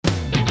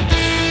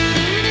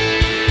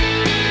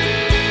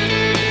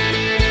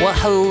Well,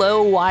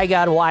 hello, Why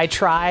God, Why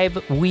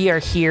Tribe. We are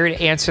here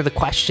to answer the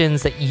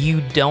questions that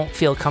you don't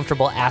feel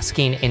comfortable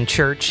asking in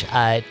church.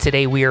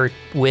 Today, we are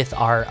with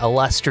our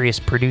illustrious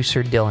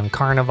producer, Dylan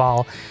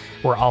Carnival.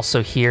 We're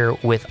also here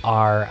with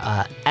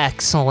our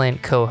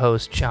excellent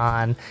co-host,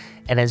 John.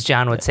 And as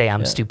John would say,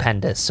 I'm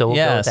stupendous. So we'll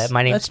go with that.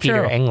 My name's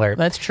Peter Engler.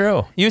 That's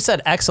true. You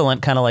said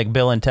excellent, kind of like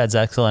Bill and Ted's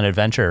Excellent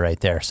Adventure right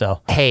there.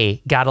 So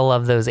hey, gotta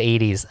love those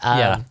 80s.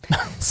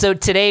 So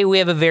today we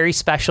have a very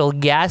special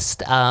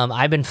guest.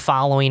 I've been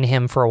following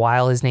him for a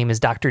while. His name is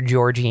Dr.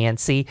 George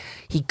Yancey.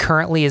 He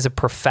currently is a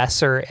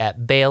professor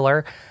at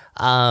Baylor.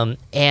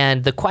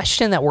 And the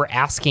question that we're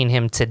asking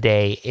him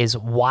today is,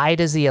 why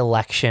does the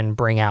election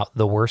bring out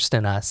the worst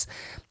in us?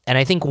 And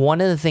I think one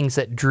of the things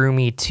that drew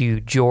me to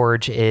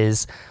George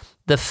is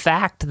the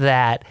fact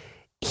that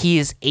he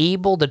is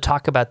able to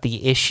talk about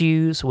the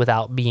issues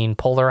without being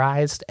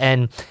polarized.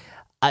 And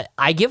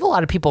I give a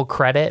lot of people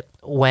credit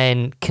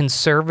when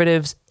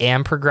conservatives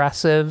and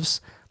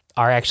progressives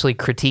are actually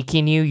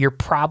critiquing you. You're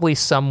probably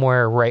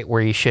somewhere right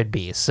where you should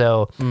be.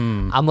 So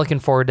I'm looking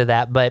forward to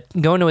that. But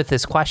going with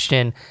this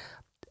question,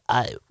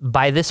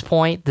 by this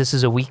point, this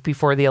is a week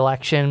before the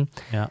election.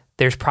 Yeah.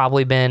 There's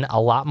probably been a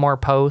lot more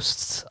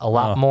posts, a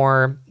lot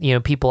more,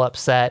 people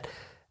upset.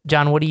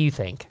 John, what do you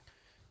think?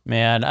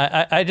 Man,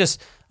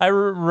 I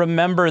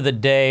remember the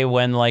day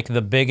when like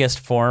the biggest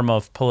form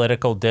of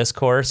political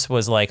discourse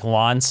was like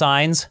lawn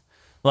signs.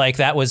 Like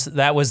that was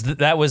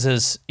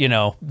as,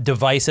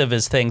 divisive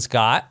as things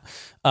got,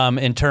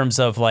 in terms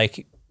of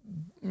like,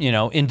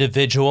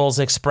 individuals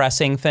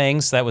expressing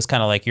things. That was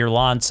kind of like your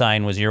lawn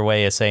sign was your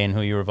way of saying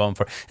who you were voting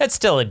for. That's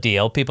still a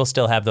deal. People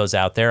still have those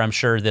out there. I'm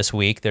sure this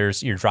week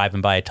you're driving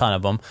by a ton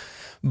of them.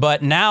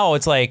 But now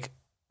it's like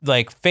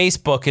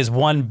Facebook is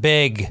one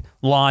big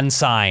lawn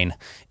sign,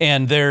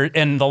 and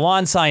the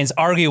lawn signs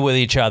argue with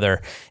each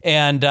other,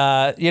 and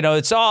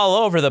it's all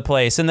over the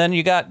place. And then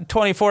you got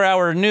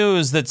 24-hour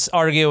news that's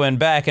arguing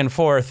back and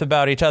forth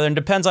about each other, and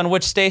depends on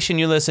which station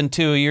you listen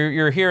to.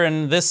 You're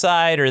hearing this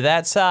side or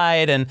that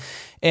side, and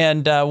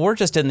we're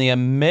just in the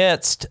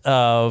midst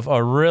of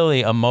a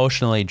really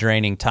emotionally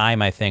draining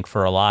time, I think,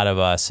 for a lot of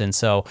us. And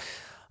so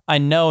I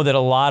know that a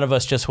lot of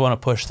us just want to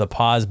push the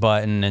pause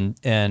button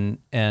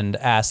and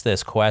ask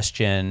this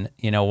question,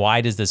 why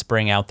does this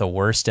bring out the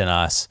worst in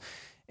us?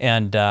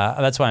 And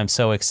that's why I'm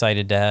so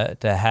excited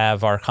to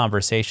have our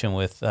conversation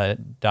with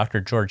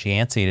Dr. George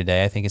Yancey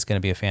today. I think it's going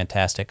to be a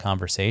fantastic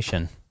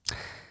conversation.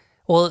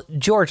 Well,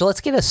 George, let's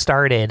get us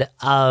started.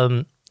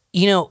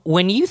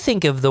 When you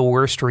think of the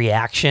worst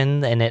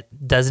reaction, and it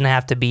doesn't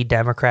have to be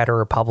Democrat or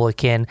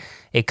Republican,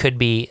 it could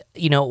be,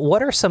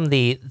 what are some of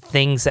the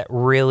things that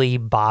really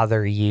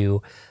bother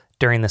you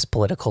during this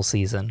political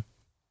season?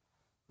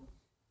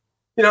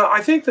 I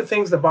think the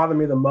things that bother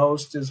me the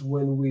most is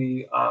when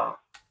we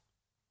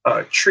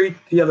treat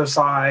the other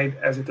side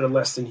as if they're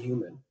less than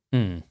human.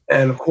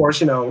 And of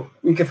course,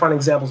 we can find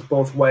examples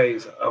both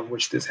ways of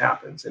which this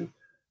happens.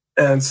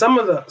 And some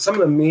of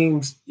the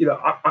memes,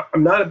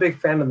 I'm not a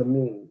big fan of the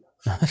meme.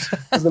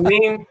 Because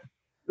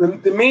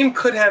the meme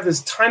could have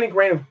this tiny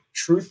grain of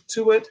truth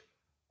to it,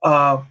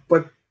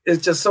 but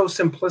it's just so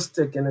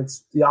simplistic, and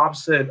it's the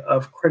opposite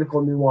of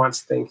critical,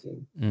 nuanced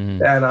thinking.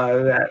 That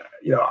I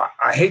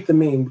hate the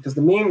meme, because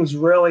the meme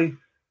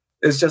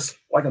is just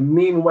like a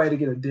mean way to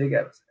get a dig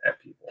at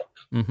people.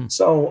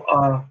 So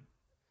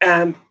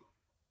and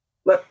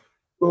a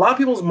lot of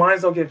people's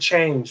minds don't get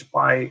changed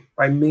by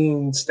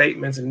mean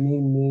statements and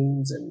mean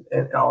memes and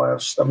all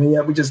that stuff.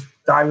 Yet we just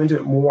dive into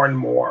it more and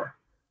more.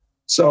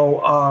 So,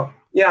 I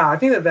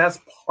think that's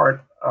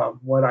part of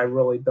what I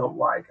really don't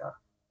like.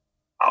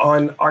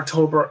 On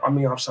November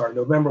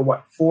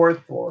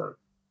 4th or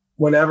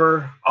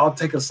whenever, I'll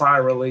take a sigh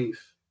of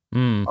relief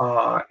and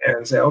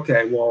say,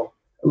 okay, well,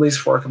 at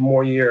least for a couple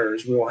more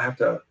years, we won't have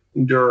to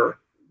endure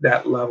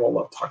that level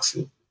of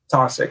toxic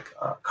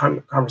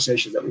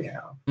conversations that we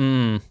have.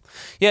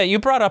 Yeah, you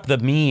brought up the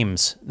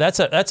memes. That's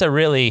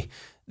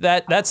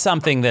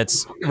something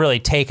that's really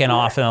taken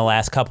off in the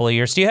last couple of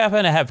years. Do you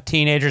happen to have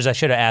teenagers? I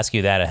should have asked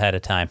you that ahead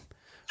of time.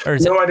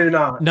 No, I do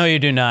not. No, you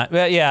do not.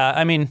 Well, yeah,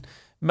 I mean,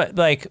 but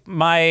like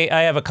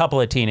I have a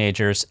couple of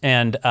teenagers,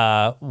 and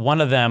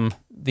one of them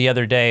the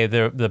other day,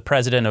 the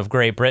president of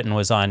Great Britain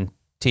was on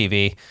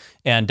TV,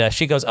 and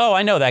she goes, "Oh,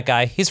 I know that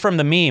guy. He's from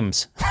the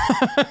memes."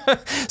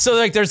 So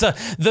like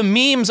the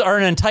memes are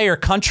an entire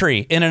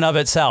country in and of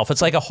itself.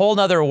 It's like a whole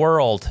nother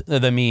world,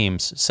 the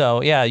memes.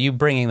 So yeah, you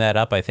bringing that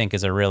up, I think,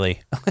 is a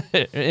really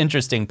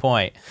interesting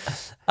point.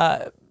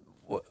 I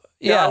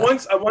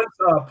once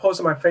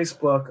posted on my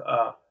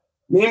Facebook,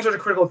 memes are the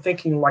critical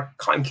thinking like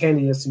cotton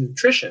candy is to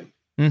nutrition.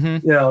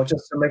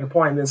 Just to make a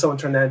point, and then someone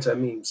turned that into a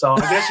meme. So I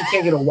guess you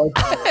can't get away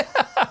from it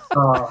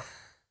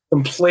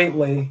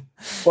completely.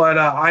 But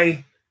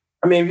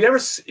if you ever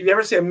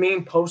see a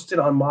meme posted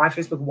on my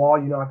Facebook wall,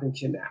 I've been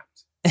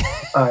kidnapped,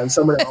 and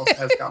someone else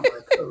has got my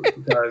code,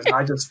 because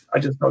I just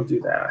don't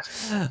do that.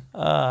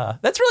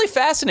 That's really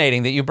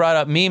fascinating that you brought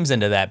up memes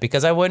into that,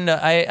 because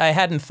I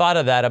hadn't thought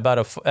of that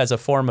as a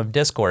form of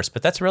discourse,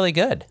 but that's really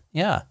good.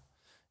 Yeah.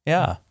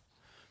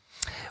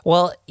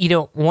 Well,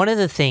 one of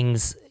the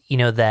things,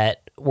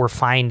 that we're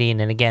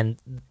finding, and again,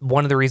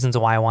 one of the reasons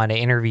why I wanted to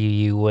interview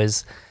you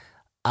was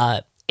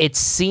it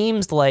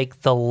seems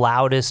like the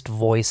loudest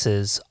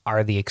voices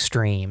are the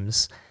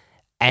extremes.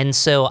 And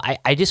so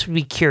I just would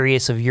be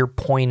curious of your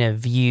point of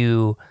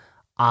view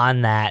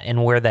on that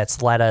and where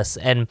that's led us.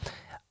 And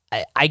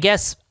I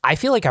guess I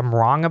feel like I'm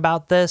wrong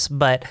about this,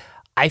 but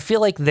I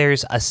feel like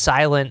there's a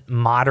silent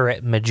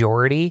moderate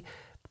majority.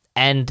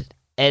 And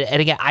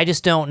again, I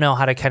just don't know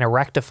how to kind of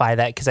rectify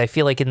that, because I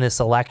feel like in this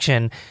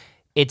election,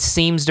 it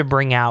seems to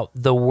bring out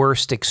the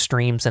worst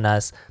extremes in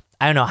us.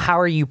 I don't know. How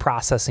are you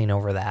processing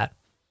over that?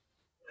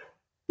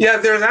 Yeah,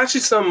 there's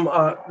actually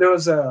there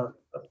was a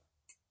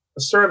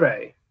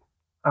survey,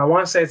 I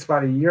want to say it's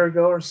about a year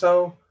ago or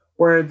so,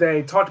 where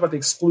they talked about the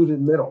excluded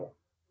middle,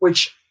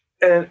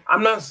 and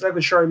I'm not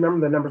exactly sure I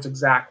remember the numbers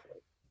exactly.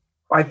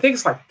 I think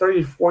it's like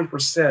 30 to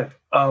 40%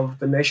 of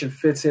the nation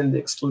fits in the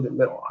excluded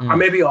middle. I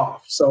may be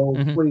off, so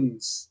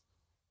please.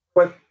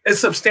 But it's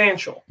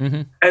substantial.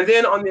 And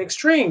then on the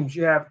extremes,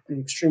 you have the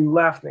extreme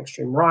left and the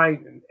extreme right,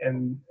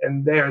 and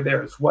they're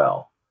there as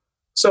well.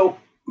 So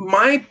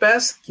my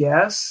best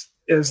guess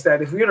is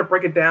that if we were to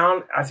break it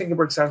down, I think it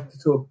breaks down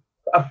to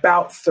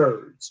about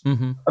thirds.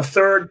 A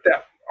third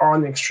that are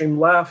on the extreme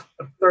left,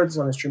 a third that's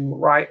on the extreme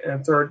right, and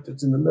a third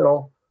that's in the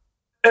middle.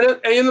 And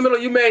in the middle,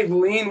 you may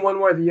lean one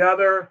way or the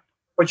other,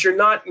 but you're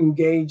not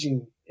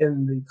engaging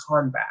in the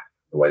combat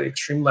the way the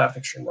extreme left,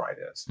 extreme right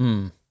is.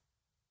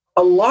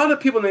 A lot of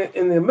people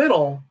in the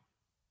middle,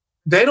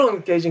 they don't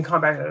engage in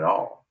combat at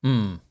all.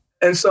 And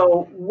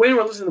so when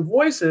we're listening to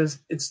voices,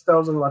 it's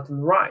those on the left and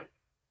the right.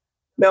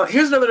 Now,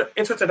 here's another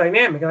interesting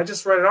dynamic, and I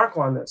just read an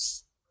article on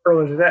this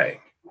earlier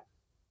today.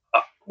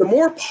 The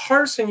more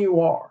partisan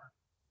you are,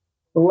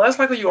 the less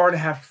likely you are to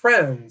have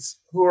friends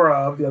who are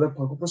of the other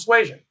political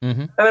persuasion.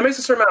 And that makes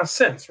a certain amount of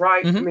sense,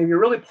 right? I mean, if you're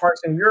really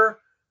partisan,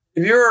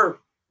 if you're a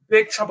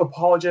big Trump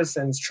apologist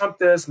and Trump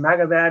this,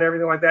 MAGA that,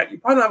 everything like that, you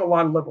probably don't have a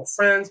lot of liberal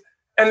friends,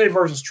 and the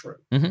reverse is true.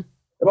 If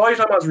all you're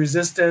talking about is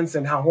resistance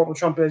and how horrible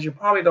Trump is, you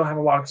probably don't have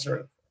a lot of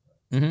conservative.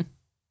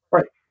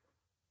 Right.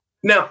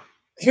 Now,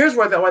 here's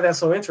why that's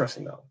so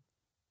interesting, though.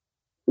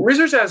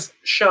 Research has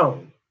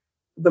shown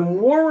the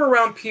more we're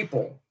around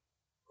people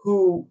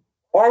who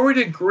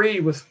already agree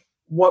with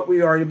what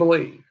we already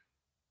believe,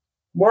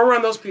 more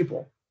around those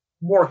people,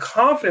 more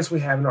confidence we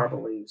have in our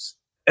beliefs,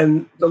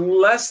 and the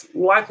less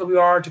likely we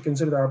are to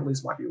consider that our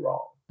beliefs might be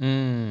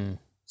wrong.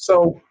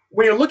 So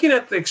when you're looking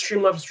at the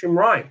extreme left, extreme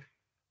right,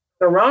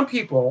 they're around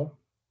people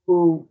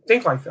who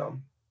think like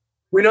them.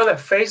 We know that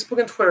Facebook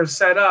and Twitter is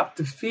set up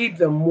to feed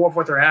them more of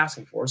what they're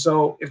asking for.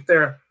 So if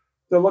they're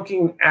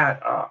looking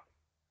at, I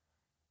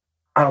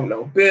don't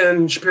know,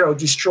 Ben Shapiro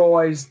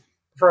destroys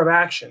affirmative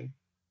action,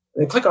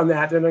 and they click on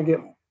that, they're going to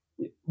get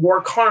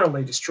more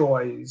Connerly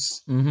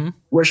destroys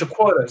racial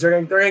quotas. They're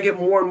going to get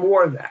more and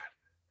more of that.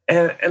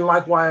 And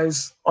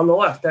likewise on the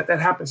left, that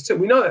happens too.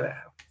 We know that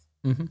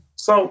happens.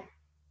 So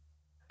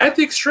at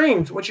the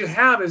extremes, what you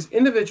have is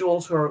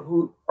individuals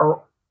who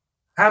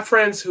have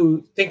friends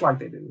who think like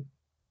they do,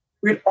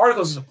 read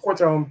articles to support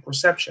their own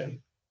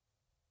perception,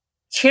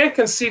 can't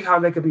conceive how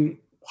they could be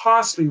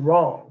possibly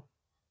wrong.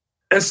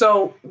 And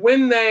so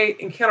when they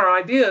encounter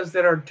ideas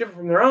that are different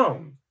from their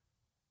own,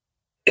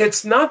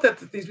 it's not that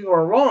these people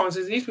are wrong, it's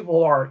that these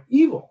people are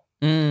evil.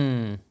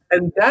 And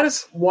that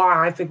is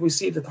why I think we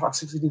see the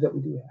toxicity that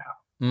we do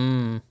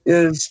have,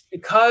 is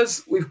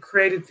because we've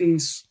created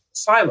these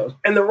silos.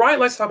 And the right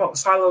likes to talk about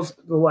silos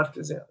the left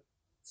is in.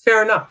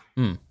 Fair enough.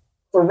 The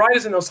right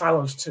is in those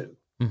silos too.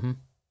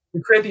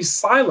 We create these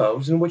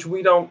silos in which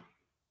we don't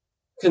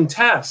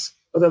contest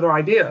with other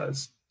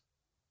ideas.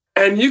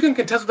 And you can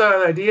contest with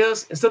other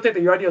ideas and still think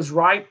that your idea is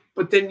right,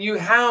 but then you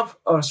have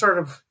a sort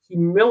of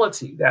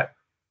humility that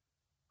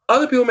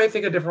other people may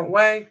think a different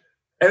way,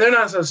 and they're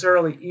not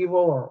necessarily evil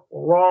or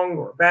wrong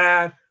or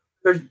bad.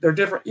 They're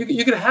different.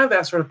 You can have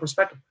that sort of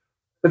perspective,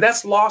 but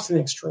that's lost in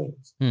the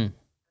extremes.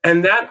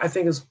 And that, I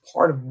think, is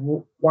part of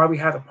why we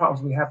have the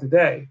problems we have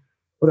today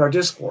with our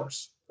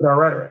discourse, with our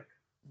rhetoric.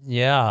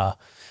 Yeah.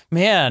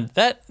 Man,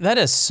 that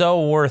is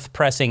so worth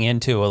pressing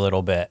into a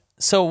little bit.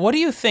 So what do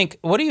you think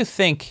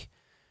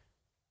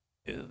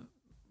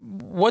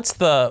what's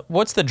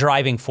the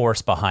driving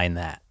force behind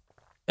that?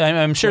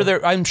 I'm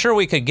sure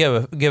we could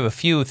give a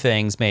few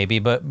things maybe,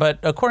 but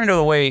according to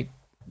the way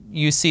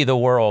you see the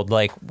world,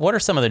 like what are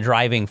some of the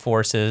driving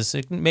forces?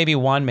 Maybe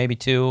one, maybe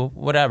two,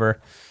 whatever,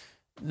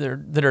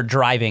 that are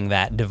driving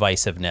that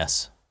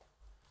divisiveness.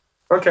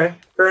 Okay,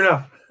 fair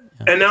enough.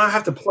 Yeah. And now I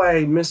have to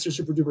play Mr.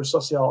 Super Duper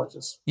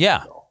Sociologist.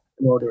 Yeah.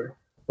 In order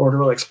to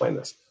really explain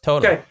this.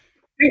 Totally.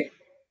 Okay.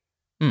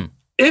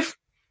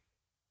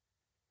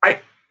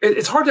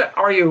 It's hard to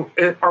argue.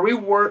 Are we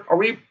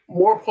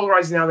more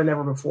polarized now than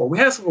ever before? We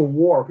had a civil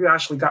war. People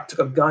actually took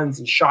up guns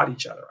and shot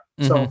each other.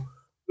 So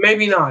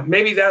maybe not.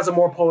 Maybe that's a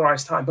more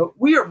polarized time. But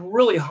we are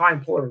really high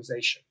in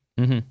polarization.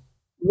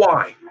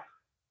 Why?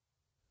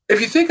 If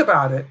you think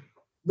about it,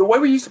 the way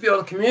we used to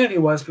build a community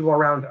was people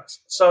around us.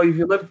 So if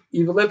you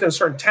lived in a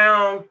certain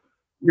town,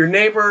 your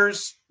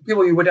neighbors,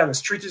 people you went down the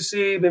street to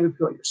see, maybe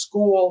people at your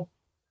school.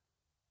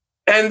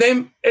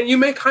 And you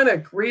may kind of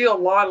agree a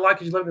lot, like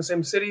because you live in the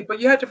same city, but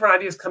you have different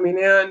ideas coming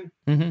in.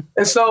 Mm-hmm.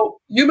 And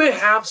so you may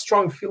have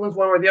strong feelings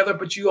one way or the other,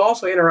 but you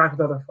also interact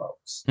with other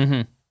folks.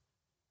 Mm-hmm.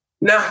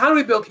 Now, how do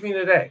we build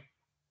community today?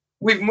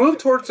 We've moved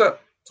towards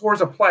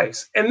a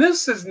place. And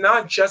this is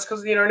not just because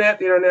of the internet.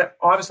 The internet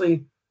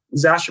obviously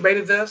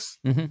exacerbated this.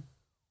 Mm-hmm.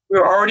 We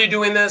were already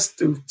doing this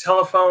through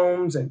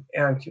telephones and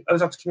other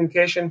types of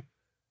communication.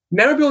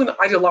 Now we're building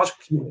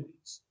ideological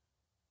communities.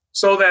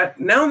 So that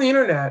now on the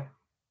internet,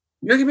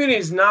 your community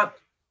is not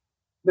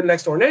the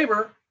next door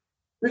neighbor.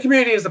 Your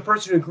community is the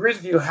person who agrees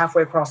with you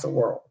halfway across the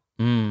world.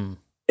 Mm.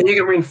 And you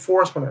can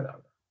reinforce one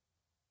another.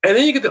 And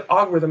then you get the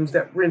algorithms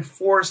that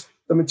reinforce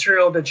the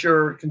material that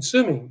you're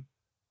consuming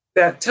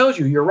that tells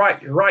you you're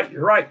right, you're right,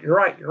 you're right, you're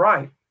right, you're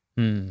right.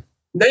 Mm.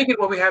 Then you get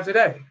what we have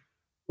today,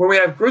 where we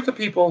have groups of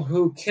people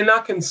who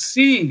cannot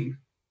conceive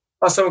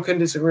how someone can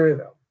disagree with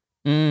them.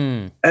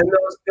 Mm. And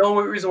the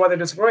only reason why they're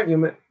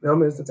disagreeing with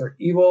them is that they're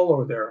evil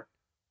or they're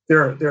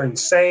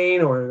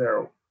insane or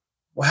they're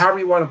however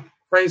you want to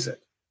phrase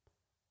it.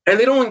 And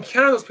they don't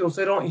encounter those people,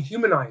 so they don't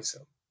humanize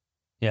them.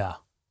 Yeah.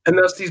 And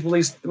thus these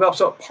beliefs develop.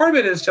 So part of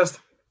it is just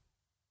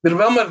the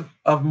development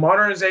of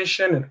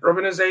modernization and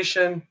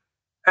urbanization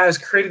has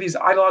created these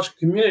ideological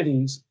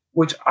communities,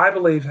 which I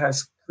believe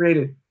has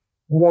created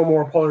more and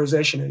more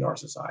polarization in our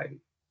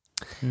society.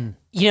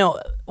 You know,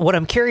 what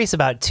I'm curious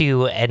about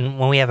too, and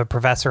when we have a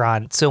professor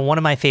on, so one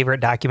of my favorite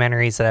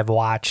documentaries that I've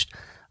watched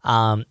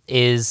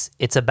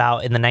it's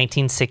about in the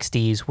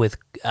 1960s with,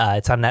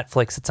 it's on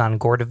Netflix, it's on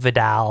Gore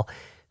Vidal,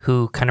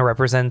 who kind of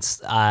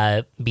represents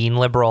being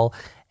liberal,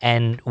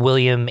 and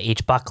William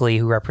H. Buckley,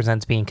 who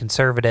represents being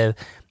conservative.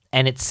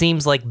 And it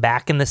seems like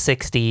back in the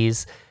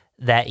 60s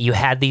that you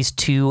had these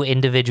two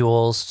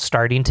individuals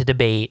starting to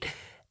debate,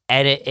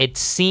 and it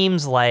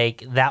seems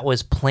like that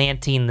was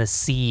planting the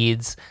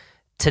seeds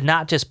to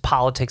not just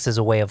politics as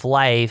a way of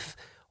life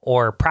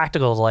or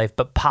practical life,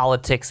 but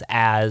politics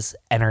as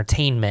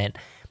entertainment.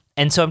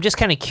 And so I'm just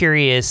kind of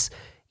curious,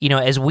 you know,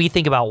 as we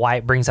think about why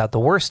it brings out the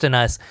worst in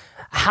us,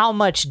 how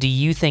much do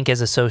you think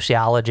as a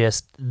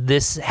sociologist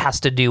this has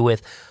to do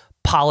with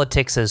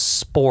politics as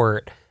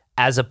sport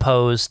as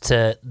opposed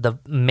to the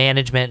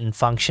management and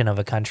function of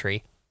a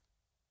country?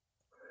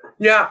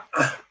 Yeah,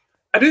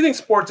 I do think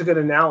sport's a good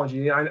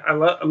analogy. I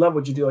love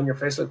what you do on your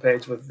Facebook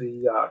page with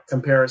the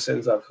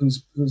comparisons of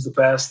who's the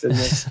best in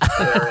this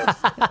area.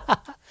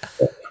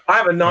 I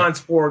have a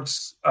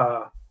non-sports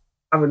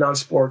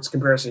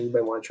comparison you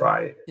may want to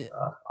try.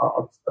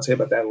 I'll tell you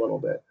about that in a little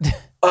bit.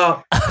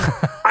 I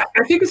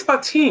think it's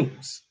about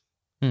teams.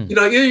 You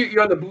know,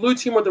 you're on the blue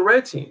team or the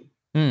red team.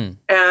 And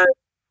all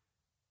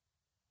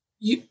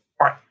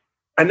right,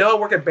 I know I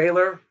work at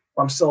Baylor,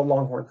 but I'm still a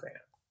Longhorn fan.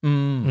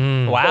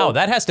 Wow, So,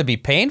 that has to be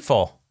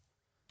painful.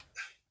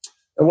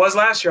 it was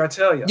last year, I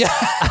tell you.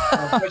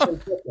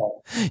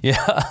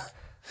 Yeah.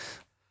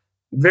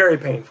 Very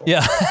painful.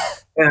 Yeah.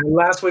 And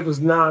last week was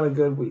not a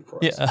good week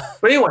for us. Yeah.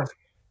 But anyways,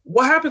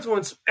 what happens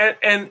when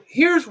and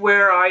here's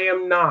where I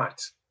am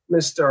not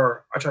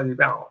Mr. I try to be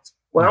balanced.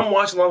 When I'm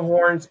watching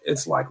Longhorns,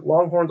 it's like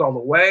Longhorns all the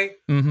way.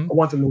 Mm-hmm. I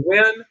want them to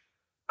win.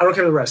 I don't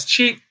care if the rest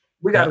cheat.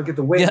 We got to get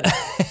the win.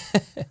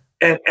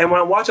 Yeah. And when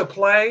I watch a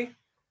play,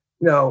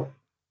 you know,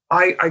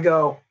 I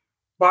go,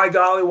 by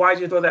golly, why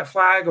did you throw that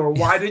flag? Or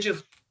why did you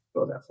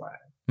throw that flag?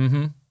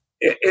 Mm-hmm.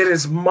 It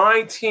is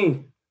my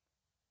team.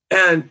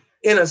 And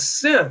in a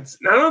sense,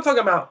 now I'm not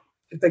talking about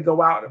if they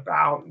go out and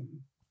about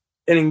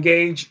and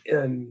engage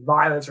in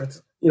violence or,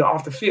 you know,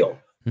 off the field.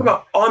 I'm talking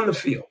about on the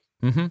field.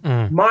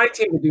 Mm-hmm. My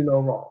team can do no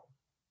wrong.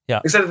 Yeah.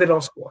 Except if they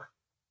don't score.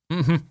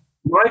 Mm-hmm.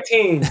 My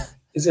team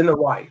is in the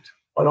right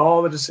on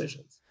all the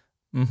decisions.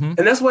 Mm-hmm. And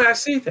that's the way I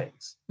see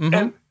things. Mm-hmm.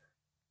 And,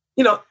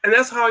 you know, and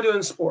that's how I do it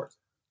in sports.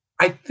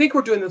 I think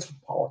we're doing this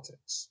with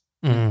politics.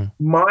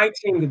 My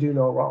team can do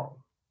no wrong.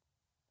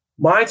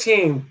 My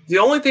team, the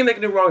only thing they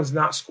can do wrong is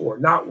not score,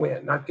 not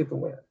win, not get the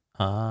win.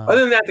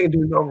 Other than that, they can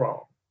do no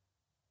wrong.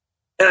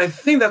 And I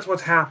think that's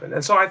what's happened.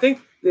 And so I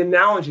think the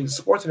analogy, the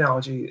sports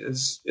analogy,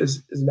 is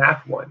an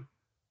apt one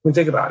when you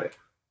think about it.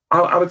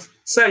 I would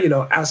say, you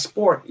know, as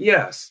sport,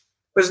 yes,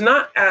 but it's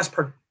not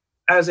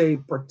as a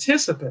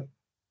participant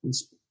in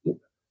sport,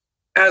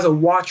 as a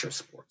watcher of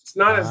sports. It's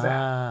not as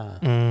that.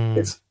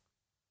 It's,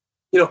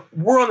 you know,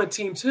 we're on the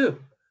team too.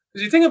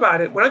 Because you think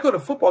about it, when I go to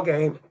a football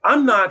game,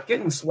 I'm not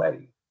getting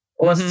sweaty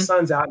unless the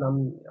sun's out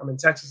and I'm in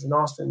Texas and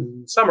Austin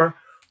in summer.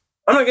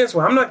 I'm not getting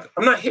sweaty.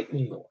 I'm not hitting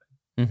anyone.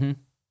 Mm-hmm.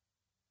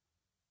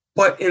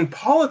 But in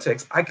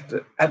politics, I get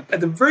to, at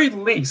the very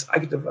least, I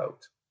get to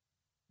vote.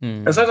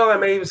 And sometimes I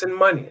may even send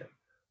money in.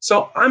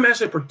 So I'm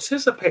actually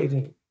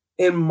participating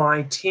in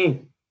my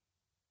team.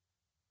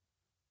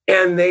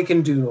 And they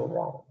can do no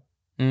wrong.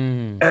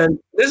 And I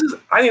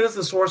think this is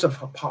the source of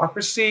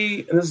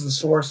hypocrisy, and this is the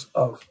source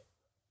of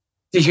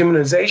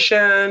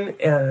dehumanization,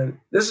 and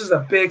this is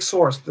a big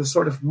source, the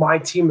sort of my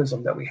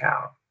teamism that we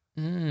have.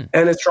 And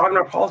it's driving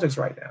our politics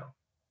right now.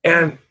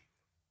 And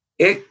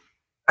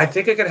I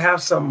think it could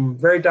have some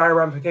very dire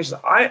ramifications.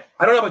 I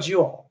don't know about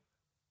you all.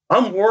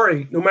 I'm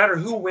worried no matter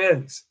who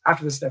wins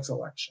after this next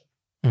election.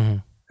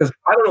 Because because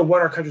I don't know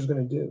what our country is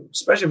going to do,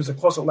 especially if it's a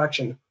close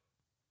election.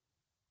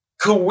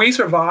 Could we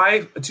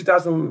survive a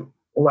 2000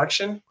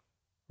 election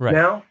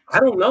now? I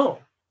don't know.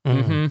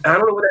 Mm-hmm. I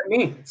don't know what that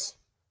means.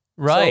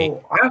 Right.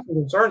 So I have some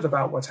concerns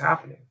about what's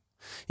happening.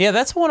 Yeah,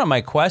 that's one of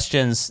my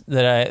questions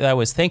that I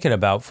was thinking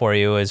about for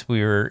you as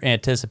we were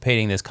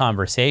anticipating this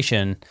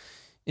conversation,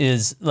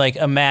 is like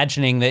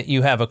imagining that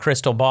you have a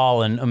crystal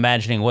ball and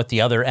imagining what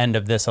the other end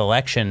of this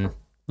election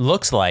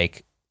looks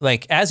like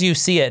as you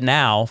see it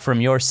now from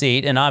your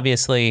seat. And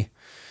obviously,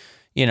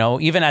 you know,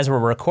 even as we're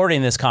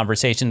recording this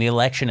conversation, the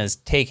election is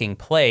taking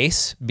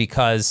place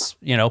because,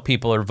 you know,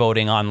 people are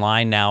voting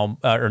online now,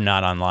 or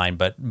not online,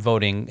 but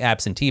voting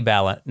absentee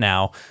ballot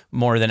now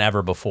more than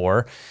ever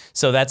before.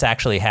 So that's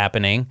actually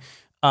happening.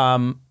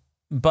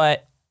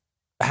 But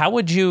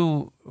what do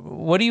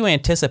you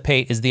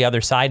anticipate is the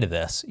other side of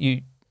this?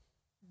 Do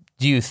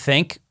you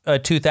think a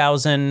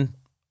 2000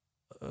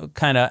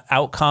 kind of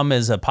outcome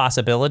is a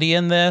possibility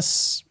in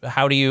this?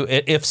 How do you,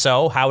 if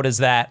so, how does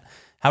that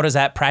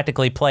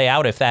practically play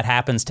out if that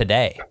happens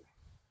today?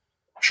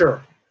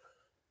 Sure.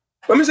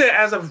 Let me say,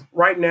 as of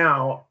right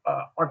now,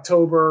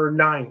 October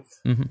 9th,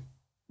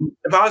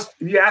 if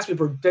you asked me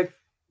to predict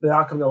the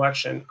outcome of the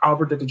election, I'll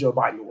predict that Joe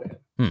Biden will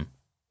win.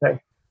 Okay.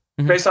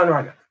 Based on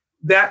right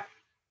now.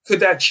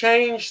 Could that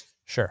change?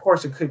 Sure. Of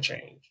course it could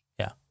change.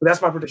 Yeah. But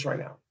that's my prediction right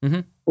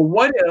now. But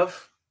what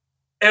if,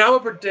 and I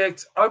would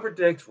predict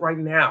right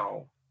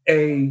now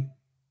a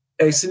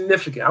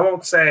significant, I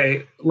won't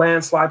say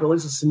landslide, but at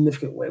least a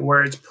significant win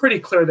where it's pretty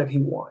clear that he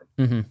won.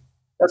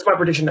 That's my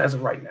prediction as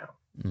of right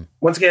now.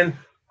 Once again,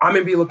 I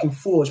may be looking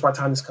foolish by the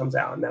time this comes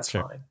out, and that's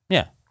fine.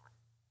 Yeah.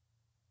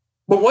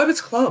 But what if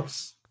it's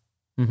close?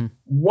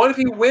 What if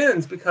he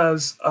wins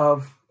because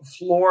of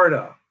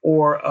Florida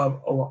or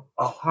of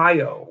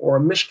Ohio or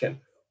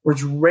Michigan, where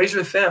it's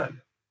razor thin?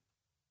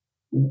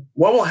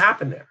 What will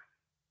happen there?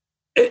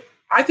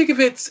 I think if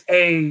it's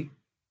a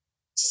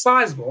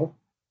sizable,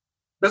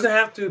 doesn't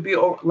have to be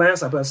a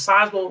landslide, but a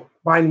sizable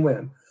Biden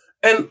win.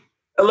 And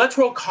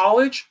Electoral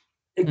College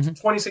in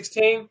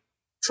 2016,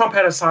 Trump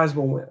had a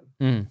sizable win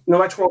in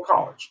Electoral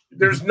College.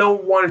 There's no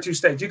one or two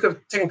states. You could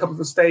take a couple of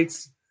the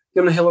states,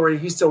 give him to Hillary,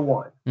 he still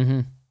won.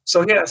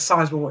 So he had a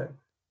sizable win.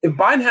 If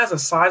Biden has a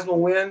sizable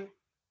win,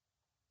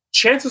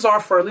 chances are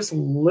for at least a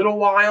little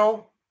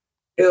while,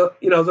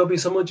 there'll be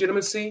some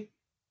legitimacy.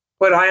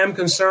 But I am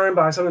concerned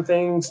by some of the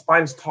things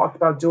Biden's talked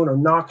about doing or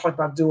not talked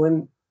about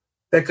doing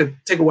that could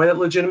take away that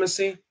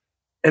legitimacy,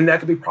 and that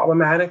could be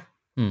problematic.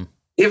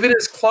 If it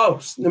is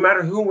close, no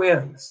matter who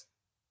wins,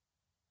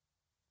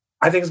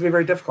 I think it's going to be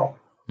very difficult.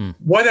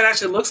 What that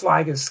actually looks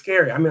like is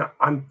scary. I mean,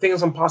 I'm thinking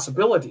some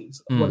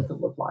possibilities of what it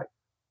could look like.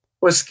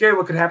 What's scary,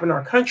 what could happen in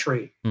our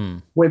country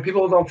when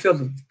people don't feel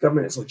the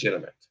government is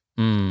legitimate.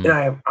 And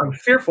I'm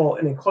fearful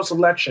in a close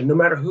election, no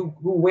matter who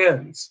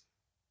wins,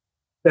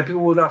 that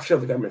people will not feel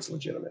the government's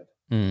legitimate.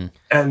 And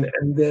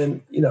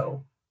then,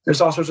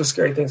 there's all sorts of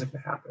scary things that can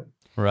happen.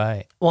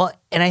 Right. Well,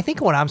 and I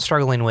think what I'm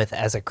struggling with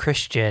as a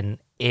Christian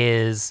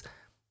is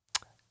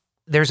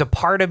there's a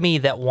part of me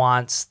that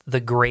wants the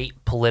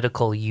great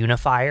political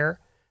unifier,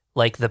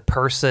 like the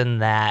person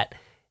that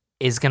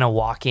is going to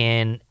walk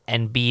in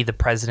and be the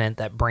president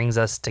that brings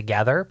us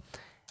together.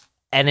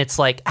 And it's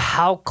like,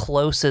 how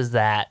close is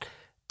that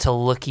to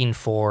looking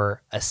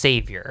for a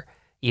savior?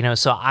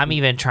 So I'm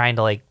even trying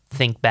to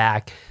think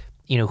back,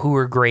 who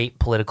are great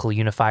political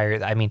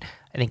unifiers. I mean,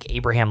 I think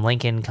Abraham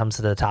Lincoln comes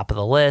to the top of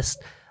the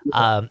list.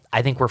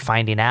 I think we're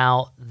finding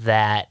out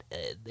that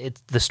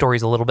the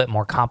story's a little bit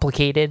more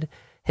complicated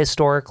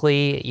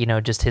historically,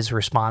 just his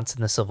response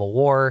in the Civil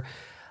War.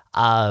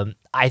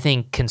 I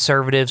think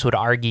conservatives would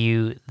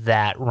argue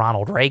that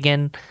Ronald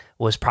Reagan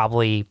was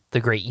probably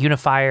the great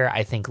unifier.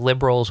 I think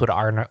liberals would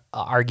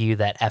argue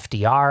that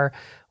FDR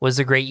was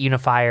the great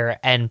unifier.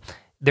 And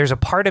there's a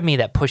part of me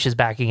that pushes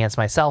back against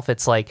myself.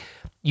 It's like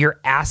you're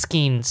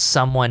asking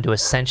someone to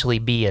essentially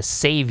be a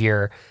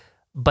savior,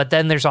 but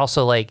then there's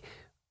also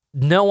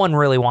no one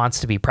really wants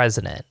to be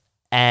president.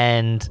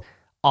 And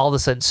all of a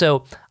sudden,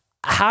 so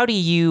how do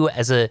you,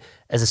 as a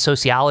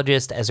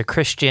sociologist, as a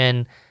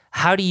Christian,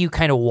 how do you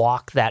kind of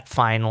walk that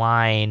fine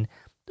line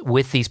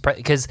with these,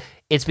 because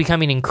it's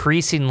becoming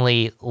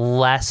increasingly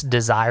less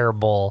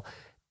desirable.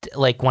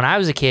 Like when I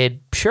was a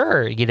kid,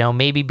 sure,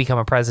 maybe become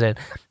a president.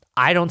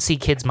 I don't see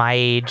kids my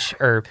age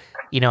or,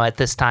 at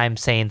this time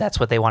saying that's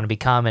what they want to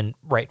become, and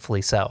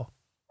rightfully so.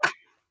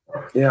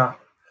 Yeah.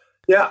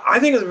 Yeah, I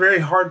think it's very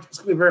hard. It's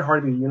going to be very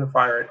hard to be a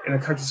unifier in a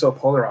country so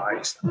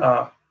polarized.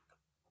 I'll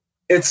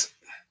use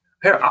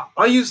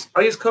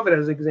COVID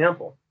as an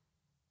example.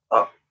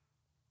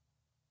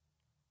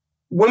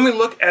 When we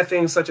look at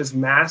things such as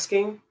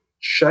masking,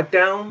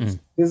 shutdowns,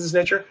 things of this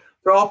nature,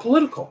 they're all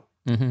political.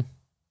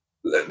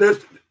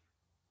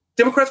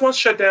 Democrats want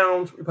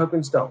shutdowns,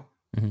 Republicans don't.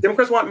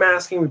 Democrats want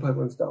masking,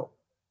 Republicans don't.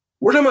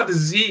 We're talking about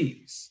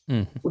disease.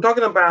 We're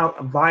talking about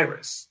a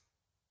virus.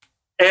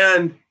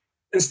 And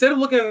instead of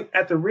looking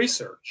at the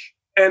research,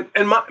 and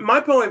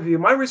my point of view,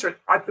 the research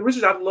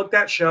I've looked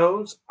at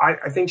shows,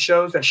 I think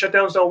shows that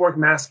shutdowns don't work,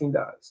 masking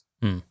does.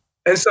 And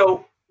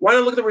so why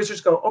not look at the research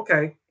and go,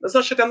 okay, let's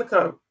not shut down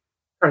the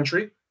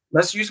country.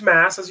 Let's use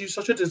masks. Let's use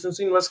social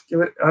distancing. Let's get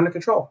it under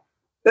control.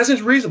 That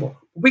seems reasonable.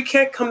 We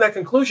can't come to that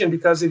conclusion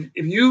because if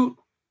you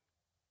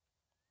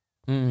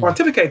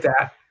pontificate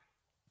that,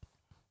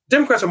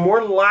 Democrats are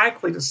more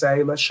likely to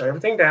say, let's shut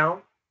everything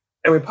down.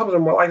 And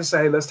Republicans are more likely to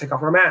say, let's take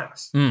off our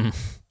masks.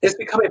 It's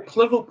become a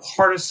political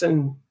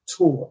partisan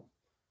tool.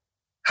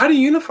 How do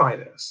you unify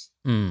this?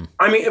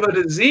 I mean, if a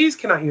disease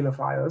cannot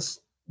unify us,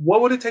 what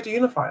would it take to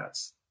unify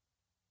us?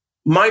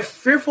 My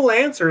fearful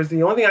answer is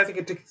the only thing I think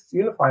it takes to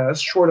unify us,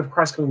 short of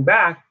Christ coming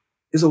back,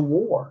 is a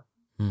war.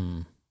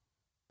 And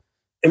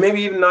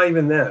maybe even not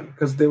even then,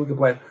 because they would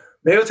blame.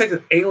 Maybe it'll take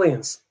the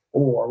aliens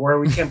war, where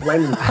we can't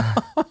blame them.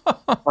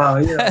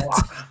 Because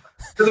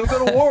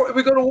if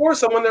we go to war,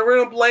 someone they're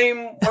going to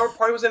blame whatever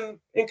party was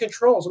in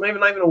control. So maybe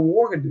not even a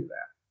war can do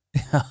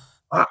that.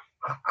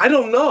 I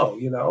don't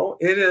know.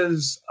 It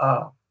is.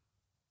 I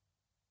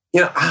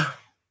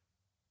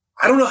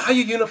don't know how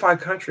you unify a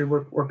country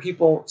where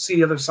people see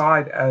the other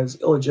side as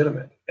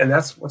illegitimate, and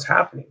that's what's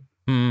happening.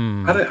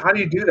 How do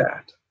you do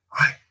that?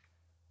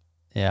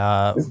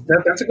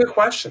 That's a good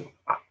question.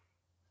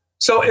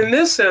 So in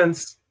this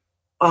sense,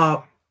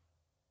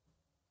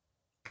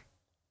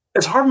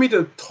 it's hard for me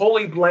to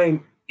totally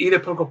blame either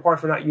political party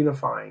for not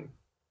unifying,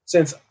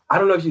 since I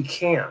don't know if you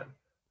can.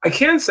 I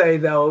can say,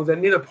 though, that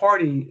neither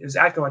party is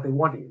acting like they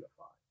want to unify.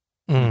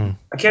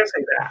 I can't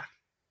say that.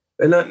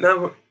 And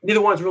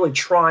neither one's really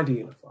trying to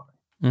unify.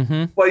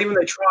 But even if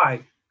they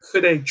tried,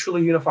 could a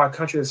truly unified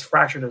country as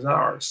fractured as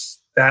ours?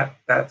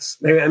 That's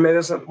maybe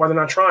that's why they're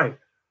not trying.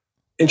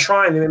 In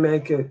trying, they may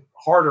make it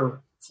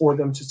harder for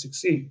them to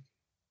succeed.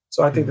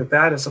 So I think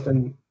that is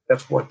something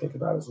that's worth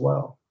thinking about as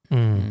well.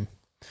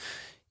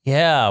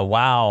 Yeah,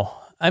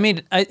 wow. I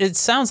mean, it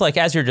sounds like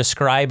as you're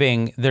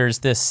describing, there's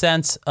this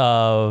sense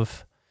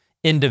of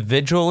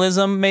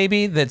individualism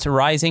maybe that's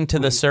rising to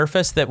the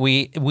surface that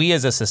we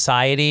as a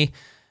society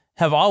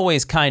have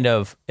always kind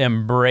of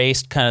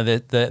embraced. Kind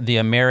of the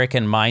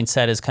American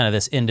mindset is kind of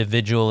this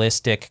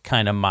individualistic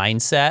kind of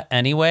mindset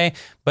anyway.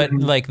 But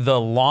like the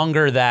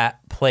longer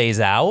that plays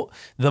out,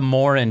 the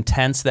more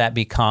intense that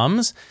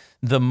becomes,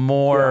 the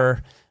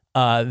more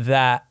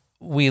that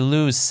we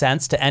lose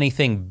sense to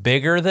anything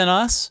bigger than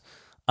us,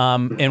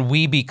 and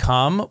we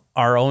become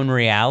our own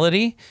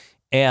reality.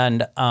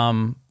 And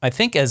I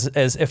think as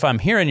if I'm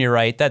hearing you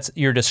right,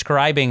 you're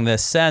describing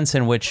this sense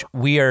in which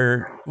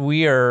we're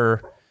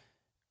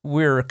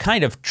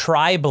kind of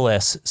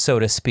tribeless, so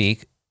to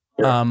speak.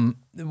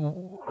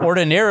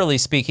 Ordinarily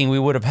speaking, we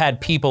would have had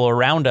people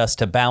around us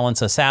to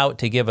balance us out,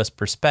 to give us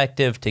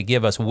perspective, to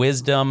give us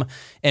wisdom,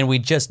 and we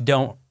just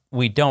don't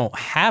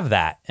have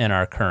that in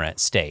our current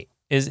state.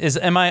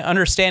 Am I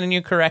understanding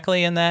you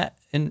correctly in that?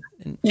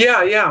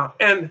 Yeah.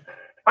 And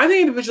I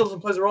think individualism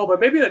plays a role, but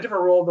maybe in a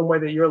different role than the way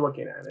that you're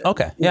looking at it.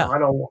 Okay. Yeah.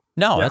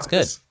 That's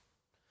good.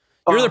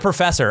 You're the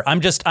professor.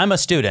 I'm a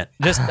student.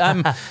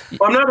 I'm not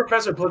a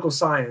professor of political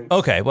science.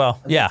 Okay. Well,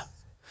 yeah.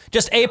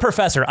 Just a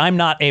professor. I'm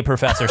not a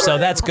professor, so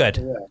that's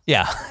good.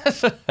 Yeah.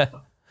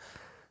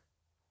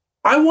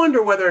 I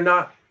wonder whether or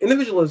not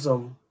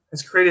individualism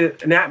has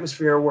created an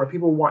atmosphere where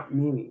people want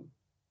meaning.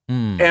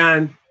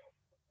 And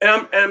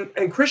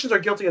Christians are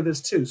guilty of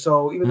this too.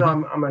 So even though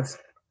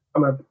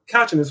I'm a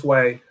couch in this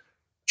way,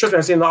 trust me,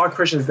 I've seen a lot of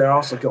Christians that are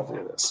also guilty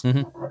of this.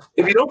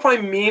 If you don't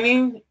find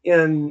meaning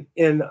in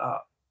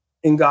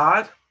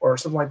God or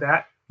something like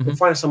that, you'll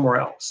find it somewhere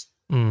else.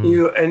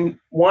 And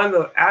one of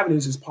the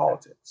avenues is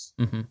politics.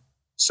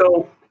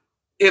 So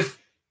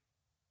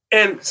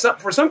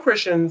for some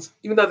Christians,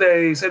 even though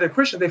they say they're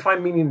Christians, they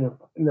find meaning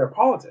in their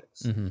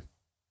politics.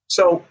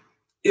 So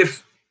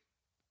if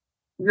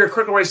you're a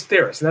critical race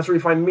theorist, and that's where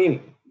you find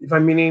meaning. You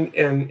find meaning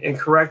in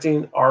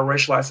correcting our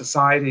racialized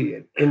society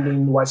and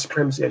ending white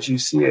supremacy as you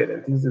see it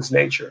and things of this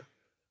nature.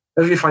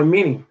 That's where you find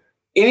meaning.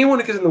 Anyone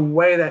who gets in the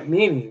way of that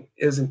meaning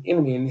is an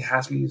enemy and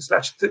has to be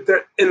dispatched.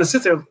 In the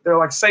sense, they're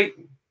like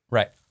Satan.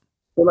 Right.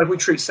 They're like we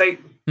treat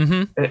Satan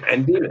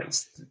and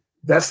demons.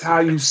 That's how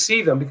you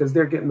see them, because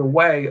they're getting in the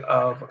way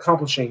of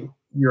accomplishing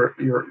your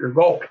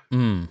goal.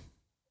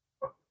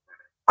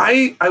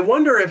 I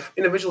wonder if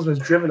individualism has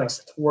driven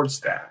us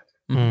towards that.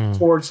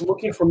 Towards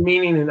looking for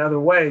meaning in other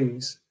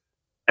ways.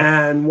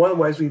 And one of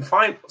the ways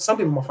some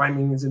people will find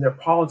meaning is in their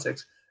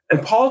politics.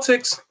 And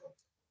politics,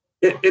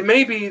 it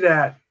may be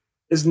that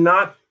is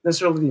not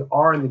necessarily the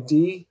R and the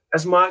D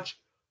as much,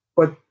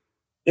 but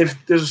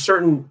if there's a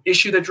certain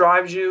issue that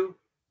drives you,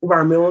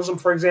 environmentalism,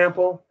 for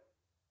example,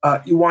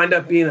 you wind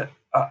up being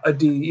a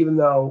D, even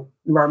though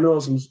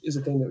environmentalism is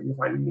a thing that you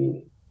find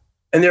meaning.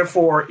 And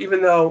therefore,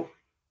 even though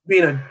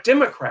being a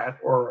Democrat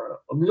or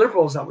a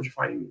liberal is not what you're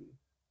finding meaning,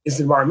 is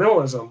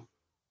environmentalism,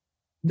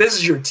 this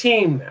is your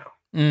team now.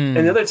 And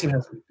the other team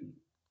has to be.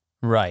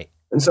 Right.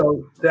 And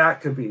so that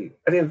could be,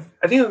 I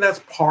think that's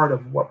part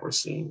of what we're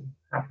seeing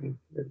happening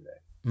here today.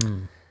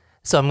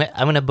 So I'm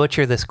going to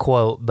butcher this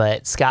quote,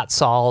 but Scott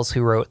Sauls,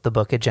 who wrote the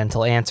book A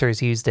Gentle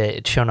Answers, used it.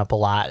 It's shown up a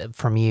lot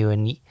from you,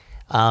 and you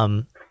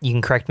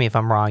can correct me if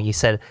I'm wrong. You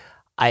said,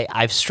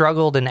 I've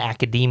struggled in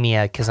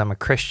academia because I'm a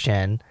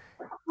Christian,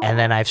 and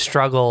then I've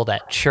struggled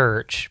at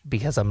church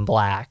because I'm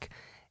black.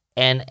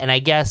 And I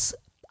guess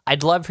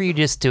I'd love for you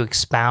just to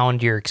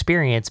expound your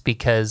experience,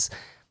 because,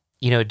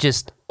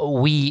 just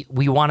we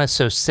want to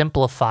so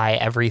simplify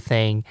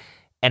everything.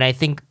 And I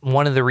think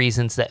one of the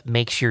reasons that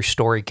makes your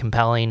story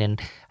compelling,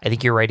 and I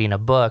think you're writing a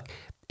book,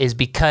 is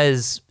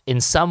because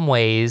in some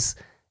ways,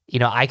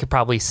 I could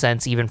probably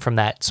sense even from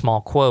that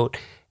small quote,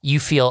 you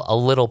feel a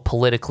little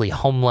politically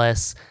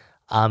homeless,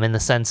 in the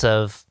sense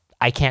of,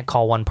 I can't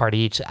call one party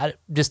each.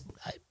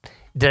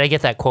 Did I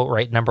get that quote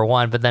right? Number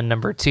one, but then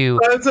number two.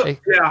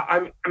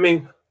 I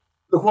mean,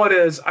 the quote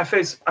is, I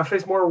face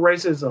more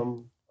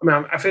racism.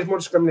 I face more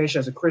discrimination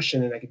as a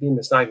Christian in academia.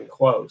 It's not even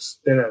close,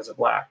 than as a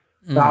black.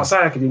 But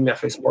outside academia, I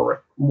face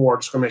more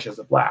discrimination as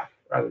a black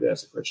rather than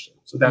as a Christian.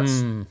 So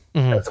that's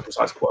a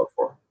precise quote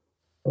for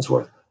what's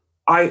worth.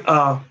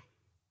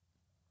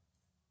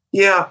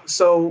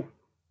 So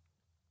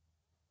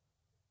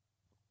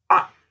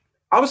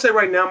I would say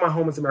right now my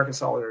home is the American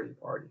Solidarity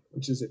Party,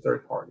 which is a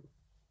third party.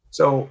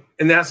 So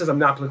in that sense, I'm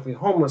not politically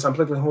homeless. I'm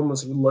politically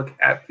homeless if you look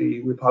at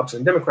the Republicans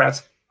and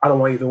Democrats. I don't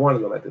want either one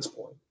of them at this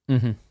point.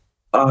 Mm-hmm.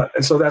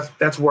 And so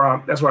that's where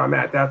I'm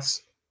at.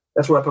 That's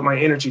where I put my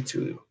energy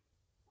to.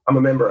 I'm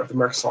a member of the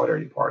American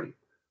Solidarity Party.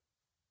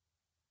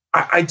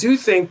 I do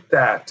think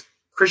that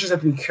Christians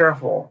have to be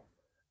careful.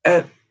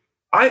 And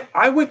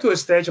I went through a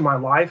stage in my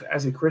life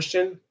as a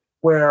Christian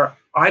where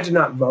I did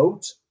not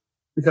vote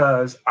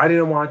because I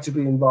didn't want to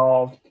be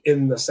involved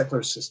in the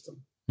secular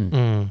system.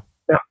 Mm-hmm.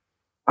 Now,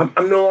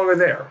 I'm no longer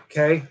there,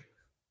 okay?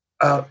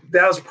 That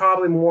was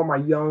probably more my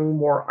young,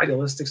 more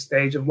idealistic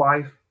stage of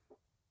life,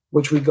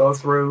 which we go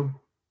through.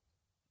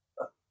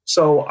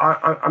 So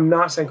I'm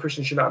not saying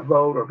Christians should not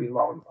vote or be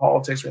involved in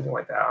politics or anything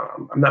like that.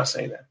 I'm not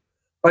saying that.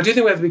 But I do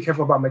think we have to be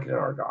careful about making it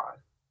our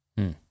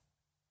God.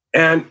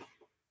 And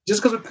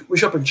just because we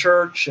show up in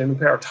church and we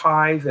pay our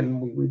tithe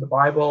and we read the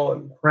Bible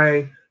and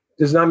pray,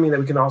 does not mean that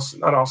we can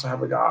not also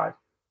have a God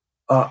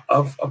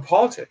of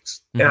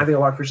politics. And I think a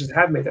lot of Christians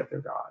have made that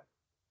their God.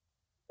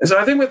 And so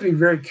I think we have to be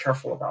very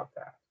careful about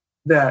that.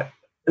 That,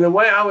 and the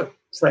way I would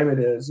frame it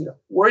is,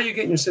 where are you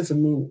getting your sense of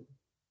meaning?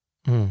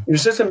 Your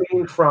sense of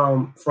meaning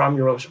from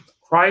your relationship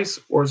with Christ,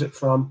 or is it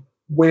from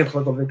winning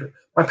political victory?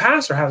 My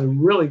pastor has a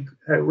really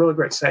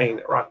great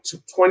saying around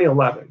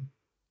 2011.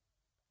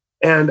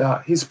 And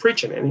he's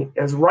preaching, and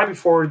it was right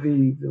before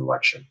the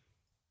election.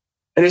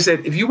 And he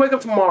said, if you wake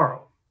up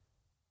tomorrow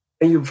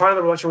and you find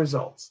the election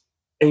results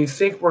and you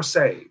think we're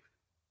saved,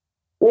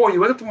 or you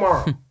wake up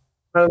tomorrow,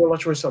 find the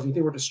election results, and you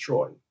think we're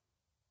destroyed,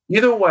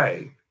 either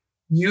way,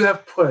 you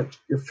have put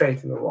your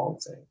faith in the wrong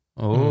thing.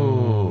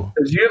 Oh,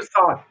 because you have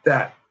thought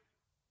that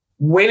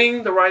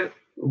winning the right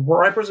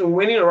person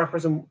winning or right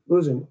person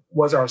losing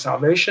was our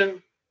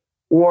salvation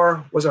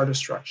or was our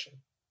destruction.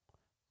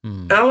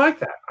 And I like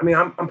that.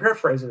 I'm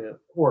paraphrasing it, of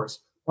course.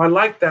 But I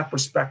like that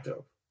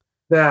perspective.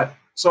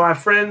 So I have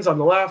friends on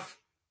the left,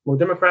 more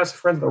Democrats,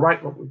 friends on the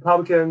right, more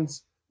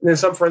Republicans, and then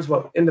some friends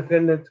vote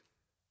independent.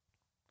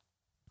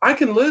 I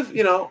can live,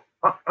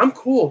 I'm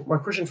cool. My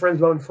Christian friends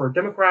voting for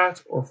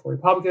Democrats or for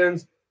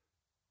Republicans.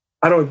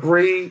 I don't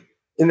agree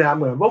in that I'm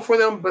going to vote for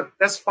them, but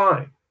that's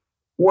fine.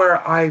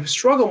 Where I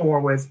struggle more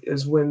with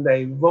is when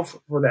they vote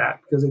for that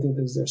because they think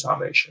this is their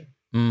salvation.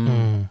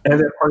 And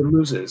their party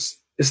loses.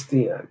 It's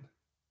the end.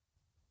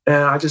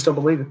 And I just don't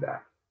believe in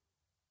that.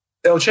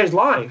 It'll change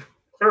life,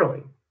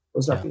 clearly, but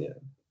it's not the end.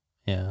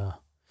 Yeah.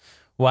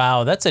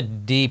 Wow, that's a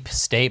deep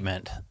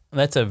statement.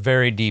 That's a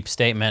very deep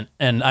statement.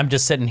 And I'm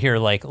just sitting here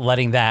like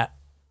letting that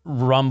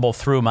rumble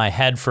through my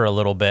head for a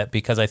little bit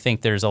because I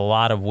think there's a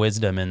lot of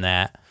wisdom in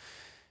that.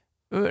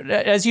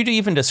 As you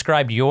even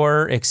described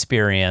your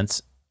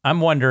experience,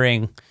 I'm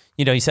wondering,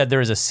 you said there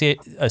was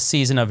a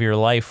season of your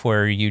life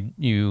where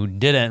you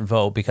didn't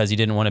vote because you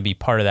didn't want to be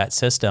part of that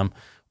system.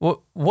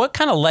 What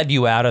kind of led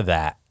you out of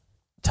that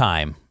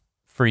time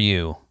for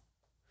you?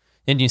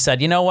 And you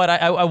said, you know what,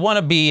 I want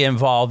to be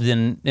involved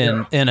in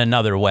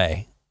another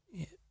way.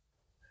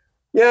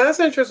 Yeah, that's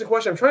an interesting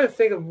question. I'm trying to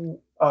think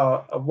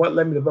of what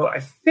led me to vote. I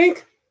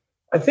think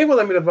what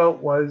led me to vote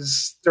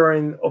was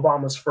during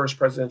Obama's first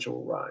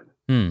presidential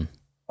run.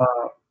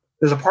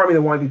 There's a part of me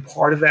that wanted to be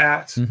part of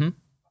that. Mm-hmm.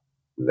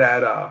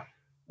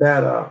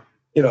 That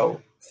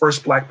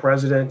first black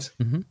president.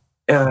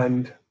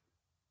 And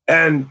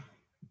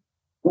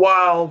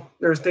while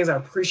there's things I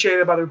appreciate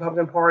about the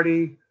Republican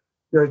Party,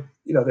 there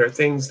are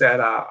things that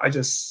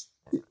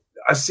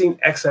I've seen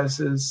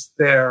excesses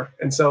there.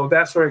 And so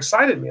that sort of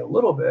excited me a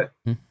little bit.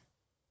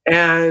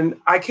 And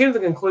I came to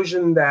the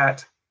conclusion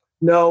that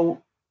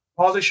no,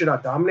 politics should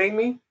not dominate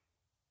me,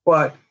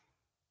 but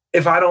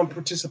if I don't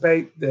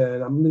participate,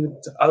 then I'm leaving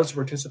it to others to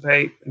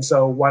participate. And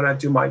so why not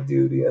do my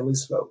duty, at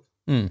least vote?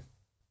 And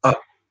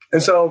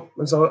so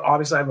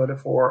obviously I voted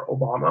for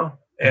Obama,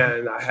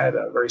 and I had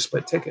a very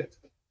split ticket.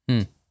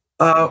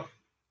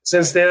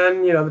 Since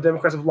then, the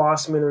Democrats have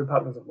lost me and the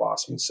Republicans have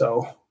lost me.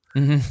 So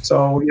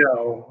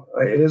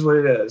it is what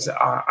it is.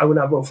 I would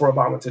not vote for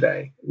Obama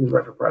today. He was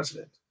running for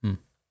president.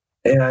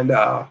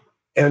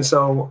 And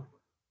so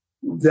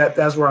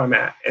that's where I'm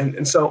at.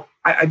 And so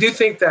I do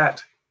think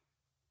that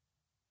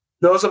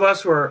those of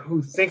us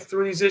who think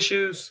through these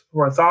issues, who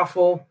are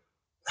thoughtful,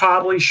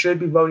 probably should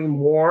be voting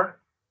more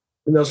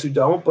than those who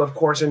don't. But of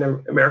course, in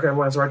America,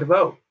 everyone has the right to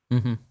vote.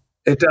 Mm-hmm.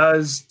 It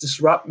does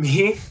disrupt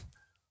me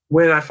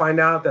when I find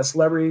out that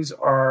celebrities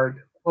are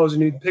posting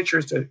nude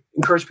pictures to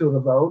encourage people to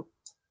vote.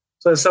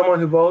 So as someone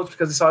who votes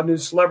because they saw a new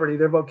celebrity,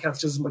 their vote counts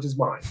just as much as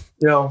mine.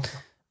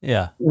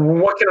 Yeah.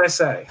 What can I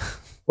say?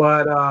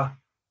 But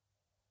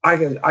I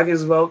can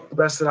just vote the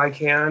best that I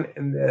can,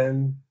 and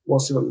then we'll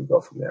see where we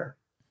go from there.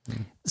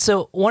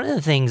 So one of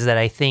the things that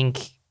I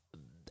think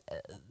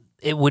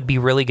it would be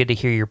really good to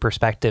hear your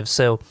perspective.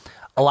 So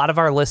a lot of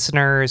our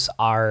listeners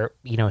are,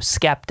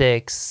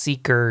 skeptics,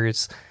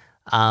 seekers,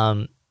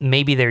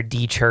 maybe they're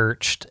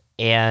de-churched,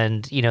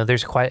 and,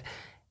 there's quite,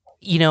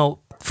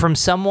 from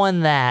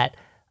someone that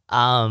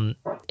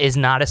is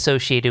not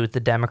associated with the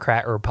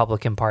Democrat or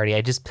Republican Party,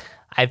 I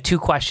have two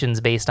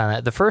questions based on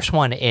that. The first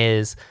one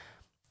is,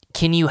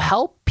 can you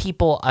help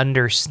people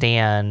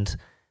understand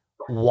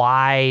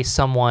why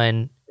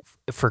someone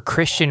for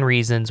Christian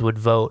reasons would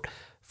vote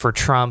for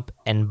Trump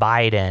and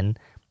Biden?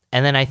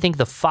 And then I think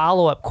the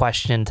follow-up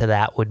question to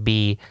that would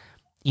be,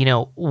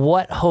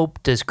 what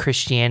hope does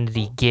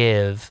Christianity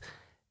give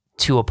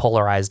to a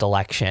polarized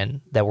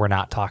election that we're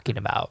not talking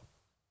about?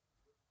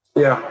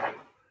 Yeah.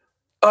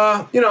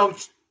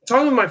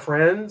 Talking with my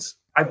friends,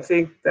 I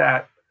think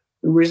that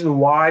the reason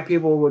why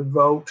people would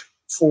vote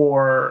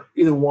for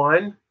either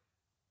one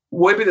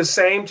would be the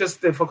same,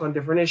 just they focus on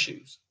different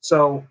issues.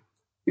 So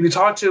if you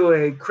talk to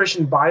a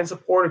Christian Biden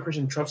supporter, a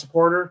Christian Trump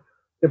supporter,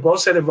 they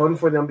both say they're voting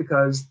for them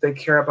because they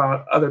care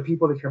about other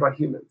people, they care about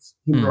human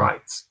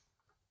rights.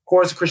 Of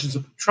course, a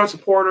Christian Trump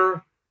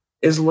supporter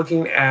is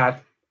looking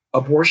at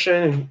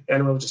abortion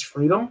and religious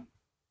freedom.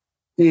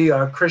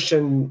 The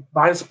Christian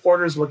Biden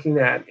supporter is looking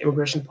at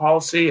immigration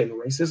policy and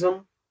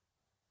racism.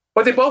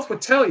 But they both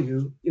would tell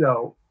you,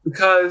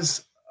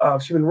 because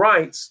of human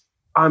rights,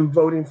 I'm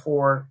voting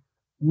for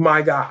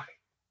my guy.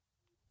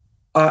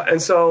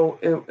 And so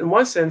in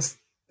one sense,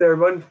 they're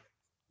voting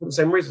for the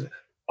same reason.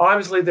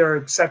 Obviously, there are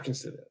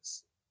exceptions to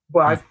this.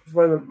 But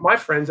from my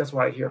friends, that's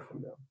what I hear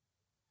from them.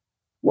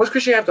 What does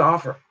Christianity have to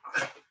offer?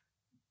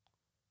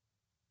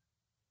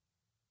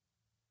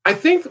 I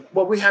think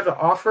what we have to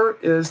offer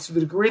is, to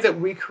the degree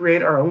that we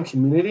create our own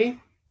community,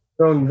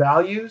 our own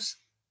values,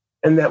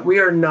 and that we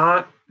are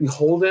not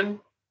beholden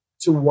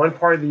to one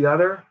party or the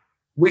other,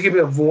 we can be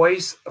a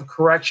voice of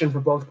correction for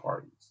both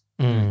parties.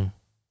 Mm.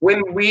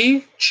 When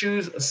we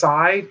choose a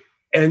side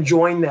and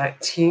join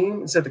that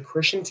team instead of the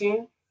Christian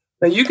team,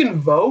 now you can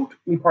vote,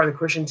 be part of the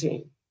Christian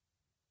team.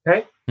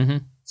 Okay? Mm-hmm.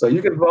 So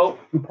you can vote,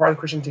 be part of the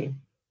Christian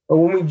team. But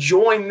when we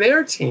join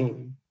their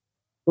team,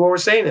 what we're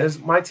saying is,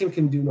 my team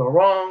can do no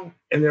wrong,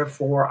 and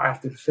therefore I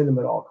have to defend them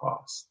at all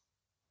costs.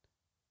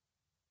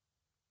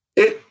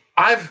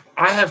 I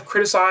have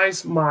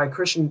criticized my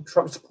Christian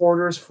Trump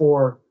supporters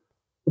for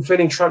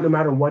defending Trump no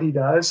matter what he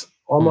does,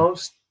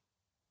 almost.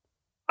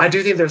 I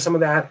do think there's some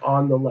of that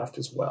on the left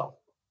as well,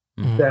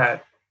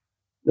 that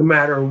no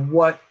matter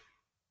what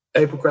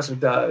a progressive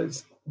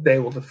does, they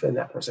will defend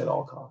that person at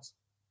all costs.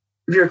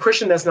 If you're a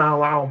Christian, that's not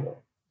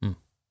allowable.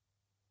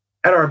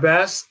 At our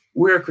best,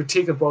 we're a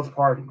critique of both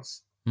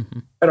parties.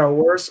 At our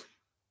worst,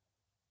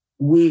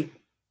 we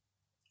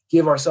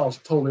give ourselves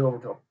totally over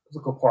to a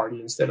political party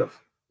instead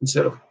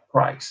of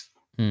Christ.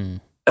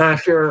 And I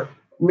fear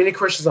many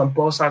Christians on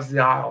both sides of the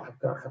aisle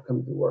have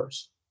come to the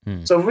worst.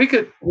 So if we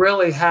could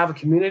really have a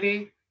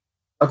community,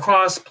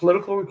 across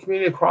political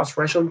community, across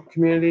racial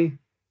community,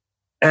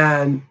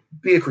 and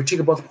be a critique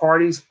of both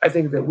parties, I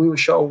think that we would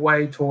show a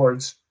way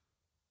towards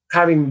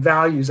having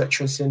values that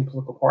transcend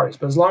political parties.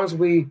 But as long as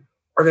we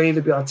are going to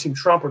either be on Team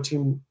Trump or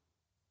Team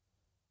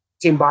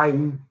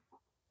Biden,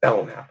 that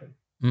won't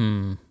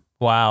happen.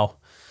 Wow.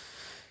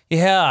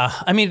 Yeah.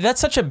 I mean,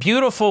 that's such a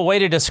beautiful way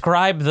to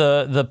describe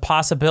the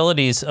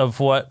possibilities of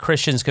what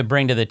Christians could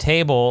bring to the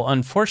table.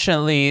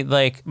 Unfortunately,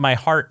 like, my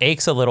heart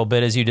aches a little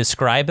bit as you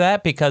describe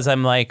that, because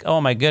I'm like,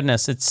 oh my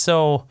goodness, it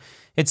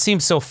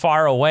seems so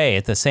far away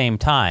at the same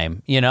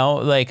time.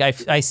 Like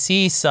I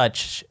see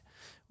such,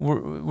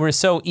 we're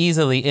so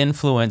easily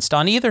influenced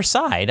on either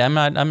side. I'm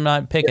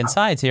not picking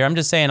sides here. I'm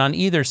just saying, on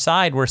either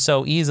side, we're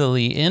so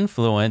easily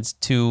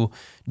influenced to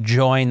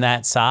join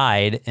that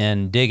side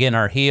and dig in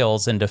our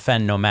heels and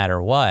defend no matter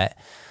what.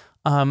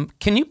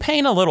 Can you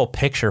paint a little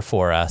picture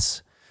for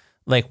us,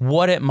 like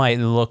what it might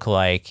look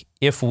like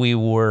if we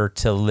were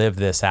to live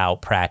this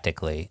out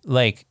practically,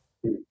 like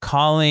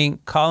calling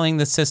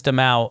the system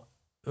out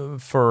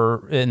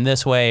for in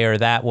this way or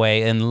that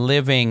way, and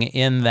living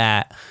in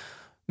that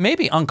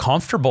maybe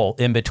uncomfortable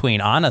in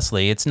between?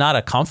 Honestly, it's not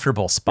a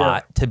comfortable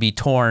spot to be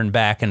torn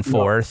back and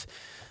forth.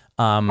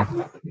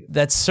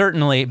 That's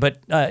certainly, but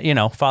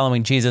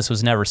following Jesus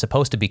was never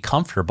supposed to be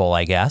comfortable,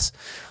 I guess.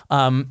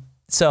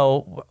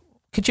 So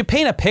could you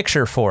paint a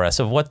picture for us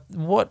of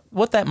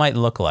what that might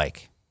look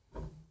like?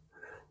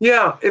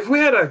 Yeah, if we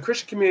had a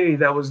Christian community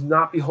that was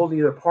not beholden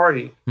to either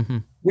party,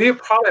 we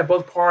would probably have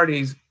both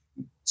parties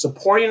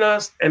supporting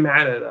us and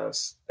mad at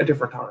us at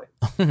different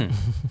times.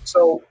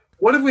 So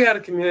what if we had a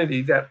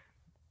community that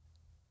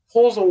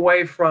pulls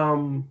away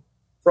from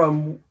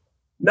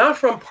not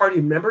from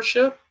party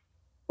membership,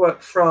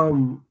 but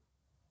from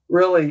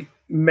really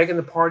making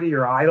the party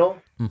your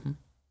idol. Mm-hmm.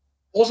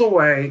 Pulls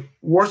away,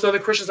 works with other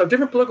Christians of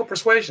different political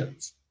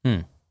persuasions,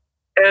 and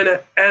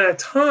at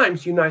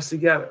times unites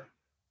together.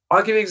 I'll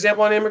give you an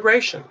example on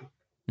immigration.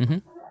 Mm-hmm.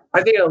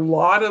 I think a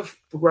lot of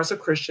progressive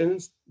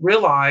Christians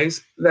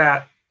realize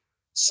that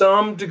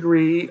some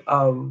degree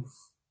of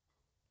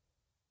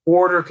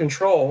border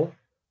control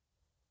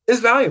is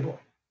valuable.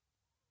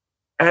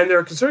 And there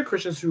are conservative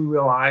Christians who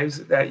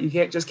realize that you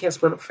can't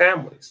split up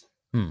families.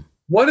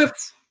 What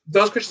if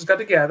those Christians got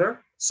together,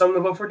 some of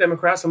them vote for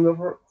Democrats, some of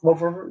them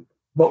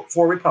vote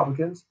for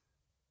Republicans,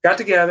 got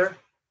together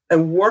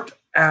and worked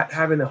at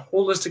having a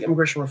holistic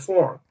immigration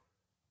reform?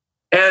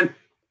 And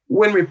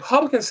when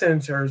Republican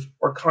senators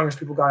or Congress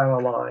people got out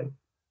of line,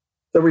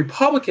 the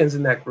Republicans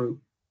in that group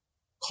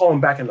call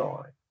them back into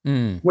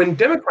line. When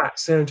Democrat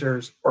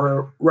senators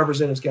or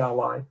representatives get out of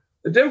line,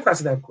 the Democrats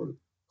in that group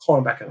call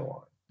them back into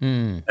line.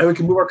 And we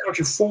can move our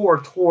country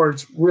forward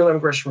towards real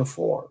immigration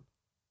reform.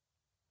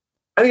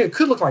 I think it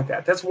could look like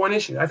that. That's one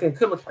issue. I think it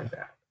could look like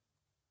that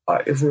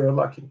if we were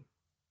lucky.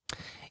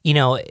 You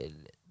know,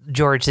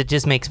 George, it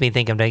just makes me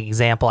think of an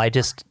example. I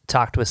just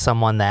talked with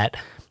someone that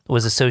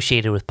was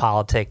associated with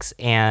politics,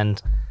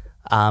 and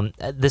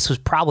this was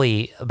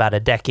probably about a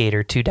decade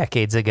or 2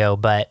 decades ago,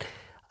 but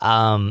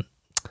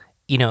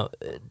you know,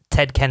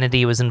 Ted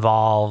Kennedy was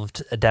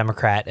involved, a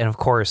Democrat, and of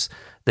course,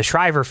 the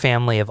Shriver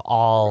family have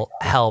all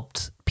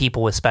helped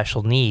people with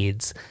special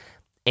needs.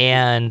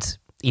 And,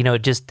 you know,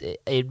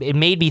 it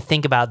made me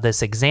think about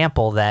this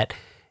example that,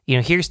 you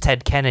know, here's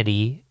Ted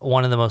Kennedy,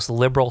 one of the most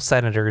liberal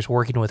senators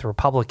working with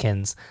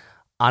Republicans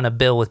on a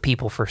bill with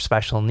people for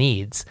special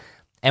needs.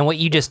 And what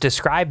you just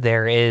described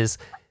there is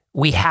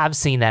we have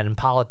seen that in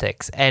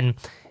politics. And,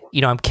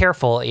 you know, I'm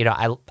careful, you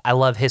know, I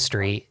love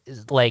history.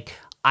 Like,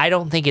 I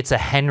don't think it's a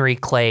Henry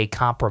Clay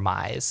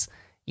compromise,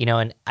 you know,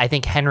 and I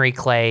think Henry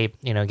Clay,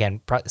 you know, again,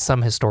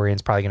 some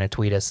historians probably going to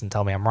tweet us and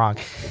tell me I'm wrong.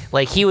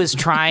 Like, he was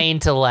trying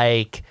to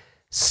like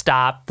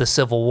stop the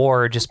Civil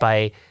War just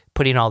by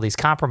putting all these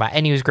compromise,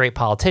 and he was a great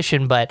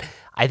politician, but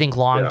I think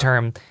long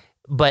term,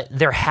 but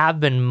there have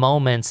been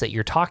moments that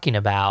you're talking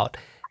about.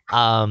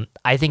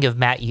 I think of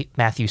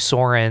Matthew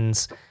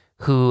Soerens,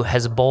 who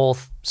has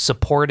both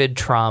supported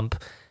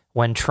Trump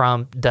when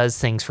Trump does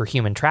things for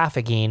human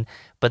trafficking,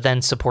 but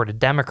then supported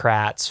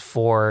Democrats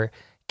for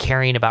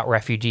caring about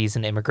refugees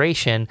and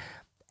immigration.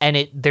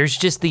 And there's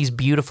just these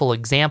beautiful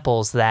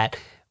examples that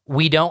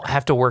we don't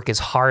have to work as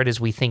hard as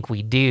we think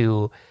we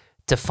do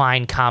to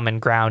find common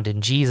ground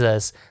in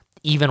Jesus,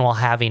 even while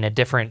having a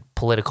different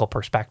political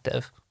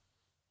perspective.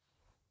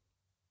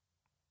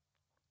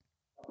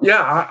 Yeah,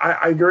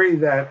 I agree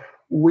that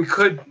we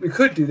could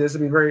do this.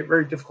 It'd be very,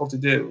 very difficult to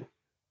do.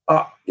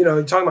 You know,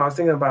 I was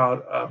thinking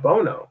about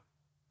Bono,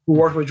 who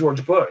worked with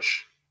George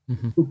Bush,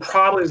 who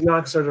probably is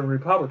not considered a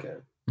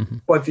Republican,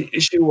 but the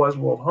issue was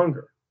world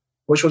hunger.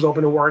 Bush was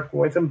open to working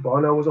with him.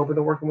 Bono was open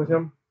to working with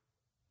him.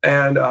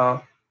 And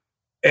Bono,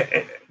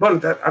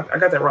 I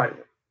got that right.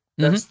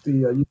 That's the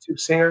YouTube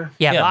singer?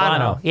 Yeah,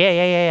 Bono.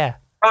 Yeah.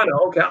 Bono,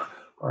 okay.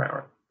 All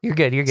right. You're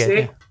good. See,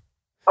 Yeah.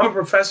 I'm a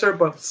professor,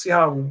 but see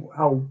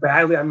how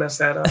badly I messed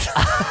that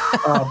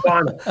up?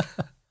 Bono.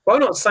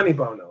 Bono, Sonny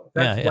Bono.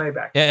 That's way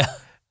back. Yeah.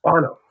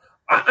 Bono.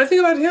 I think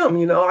about him,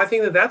 you know, I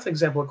think that's an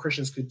example of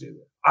Christians could do.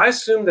 I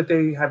assume that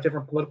they have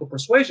different political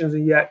persuasions,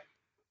 and yet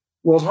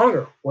world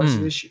hunger was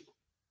the issue.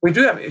 We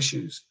do have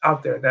issues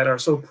out there that are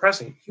so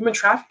pressing. Human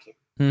trafficking.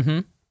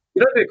 You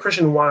don't be a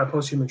Christian who want to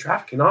oppose human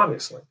trafficking,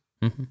 obviously.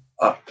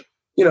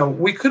 You know,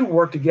 we could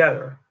work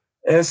together.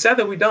 And it's sad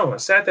that we don't.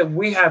 It's sad that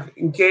we have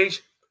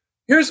engaged.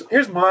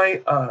 Here's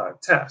my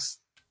test.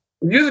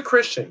 If you're a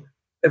Christian,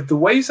 if the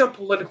way you sound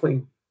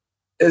politically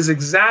is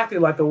exactly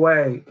like the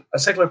way a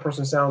secular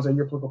person sounds in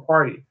your political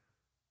party,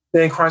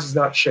 then Christ has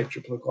not shaped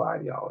your political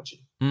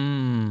ideology.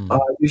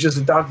 You just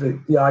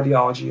adopted the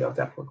ideology of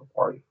that political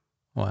party.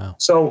 Wow.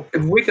 So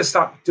if we could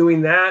stop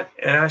doing that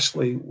and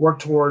actually work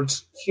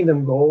towards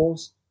kingdom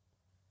goals,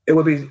 it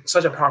would be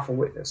such a powerful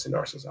witness in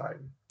our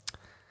society.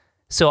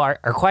 So our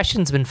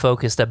question's been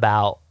focused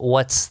about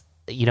what's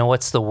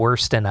the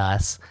worst in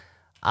us.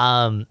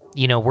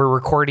 You know, we're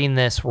recording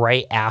this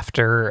right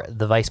after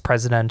the vice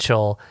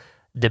presidential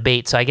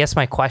debate. So I guess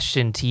my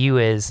question to you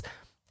is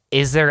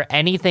there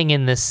anything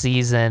in this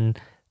season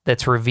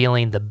that's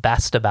revealing the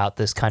best about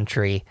this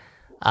country?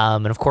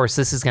 And of course,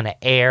 this is going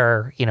to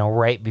air, you know,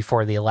 right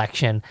before the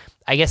election.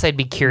 I guess I'd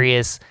be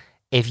curious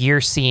if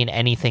you're seeing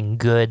anything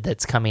good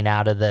that's coming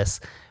out of this.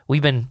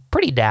 We've been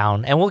pretty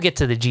down, and we'll get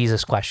to the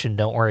Jesus question,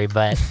 don't worry.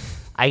 But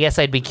I guess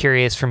I'd be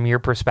curious from your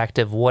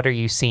perspective, what are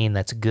you seeing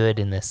that's good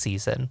in this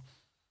season?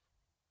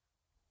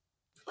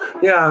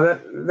 Yeah,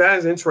 that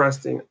is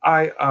interesting.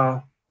 I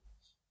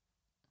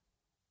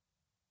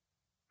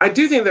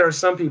do think there are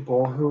some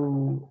people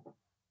who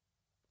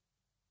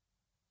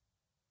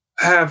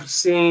have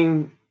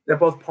seen that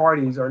both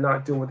parties are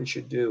not doing what they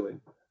should do.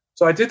 And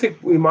so I do think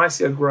we might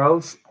see a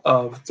growth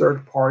of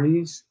third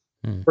parties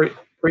pretty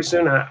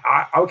soon.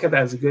 I would count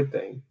that as a good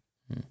thing.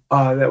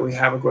 that we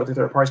have a growth of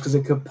third parties, because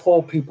it could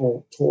pull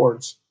people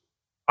towards,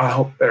 I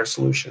hope, better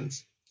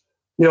solutions.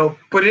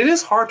 But it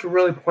is hard to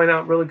really point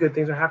out really good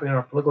things that are happening in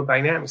our political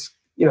dynamics.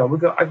 I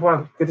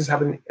want to get this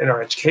happening in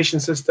our education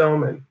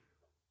system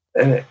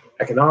and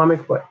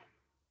economic, but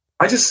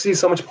I just see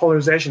so much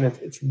polarization.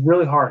 It's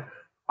really hard.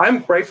 I'm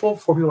grateful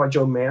for people like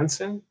Joe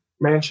Manchin,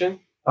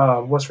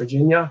 West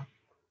Virginia.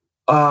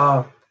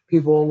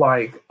 People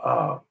like,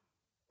 I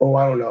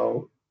don't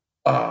know,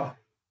 the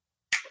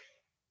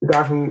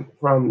guy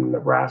from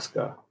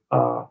Nebraska.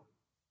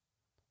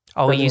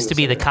 He used to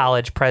be the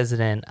college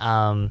president.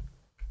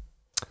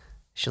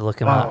 Should look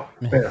him up.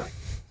 Yeah.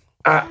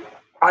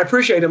 I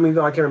appreciate him, even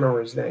though I can't remember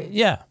his name.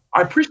 Yeah.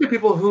 I appreciate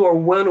people who are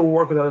willing to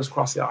work with others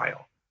across the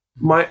aisle.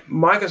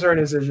 My concern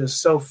is there's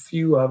just so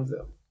few of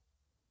them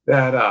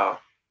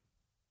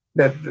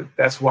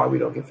that's why we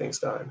don't get things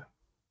done.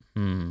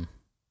 Ben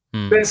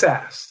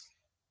Sass.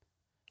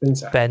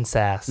 Ben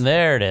Sass.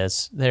 There it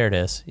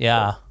is.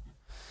 Yeah.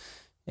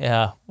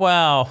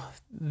 Wow.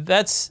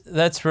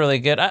 That's really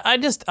good.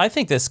 I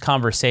think this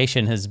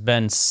conversation has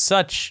been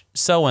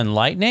so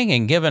enlightening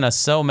and given us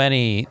so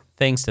many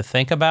things to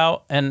think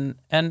about, and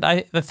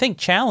I think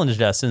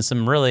challenged us in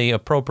some really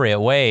appropriate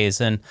ways.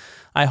 And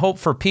I hope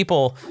for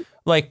people,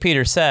 like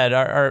Peter said,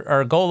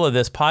 our goal of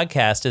this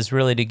podcast is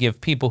really to give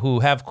people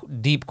who have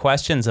deep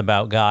questions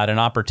about God an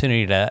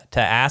opportunity to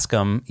ask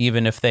them,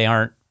 even if they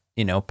aren't,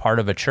 part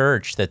of a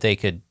church, that they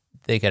could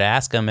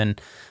ask them. And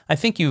I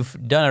think you've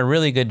done a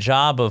really good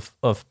job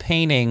of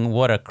painting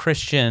what a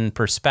Christian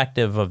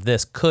perspective of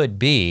this could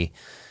be.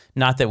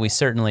 Not that we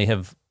certainly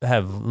have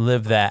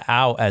lived that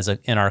out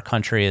in our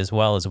country as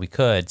well as we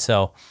could.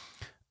 So,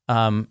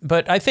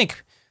 but I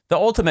think the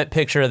ultimate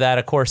picture of that,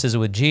 of course, is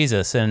with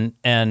Jesus,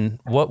 and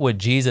what would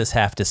Jesus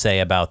have to say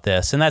about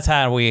this? And that's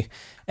how we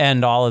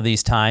end all of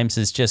these times,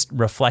 is just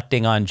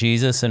reflecting on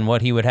Jesus and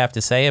what he would have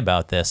to say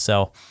about this.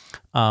 So,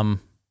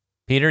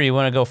 Peter, you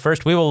want to go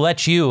first? We will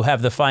let you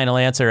have the final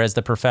answer as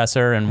the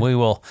professor, and we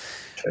will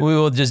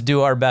just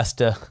do our best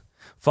to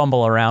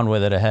fumble around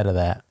with it ahead of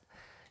that.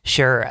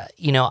 Sure.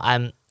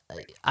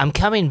 I'm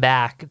coming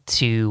back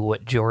to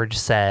what George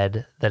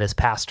said, that his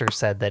pastor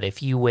said, that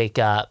if you wake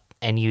up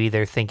and you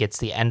either think it's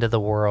the end of the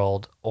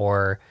world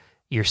or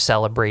you're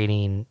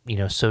celebrating,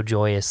 so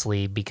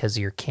joyously because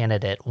your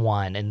candidate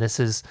won, and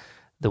this is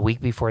the week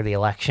before the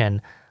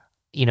election,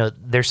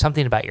 there's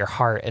something about your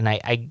heart. And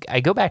I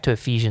go back to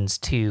Ephesians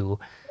 2.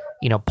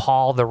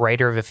 Paul, the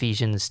writer of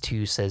Ephesians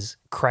 2, says,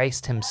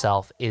 Christ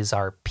himself is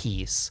our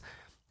peace.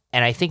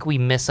 And I think we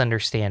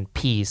misunderstand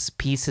peace.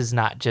 Peace is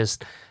not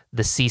just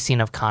the ceasing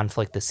of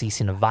conflict, the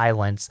ceasing of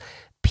violence.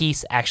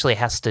 Peace actually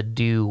has to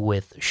do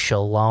with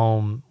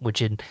shalom,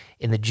 which in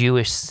the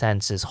Jewish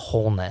sense is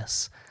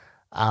wholeness.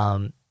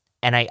 And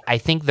I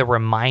think the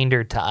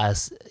reminder to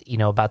us,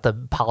 about the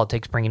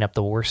politics bringing up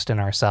the worst in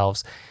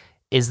ourselves,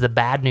 is the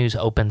bad news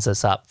opens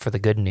us up for the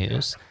good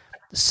news.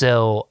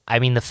 So,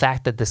 the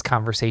fact that this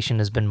conversation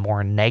has been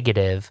more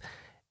negative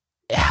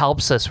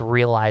helps us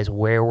realize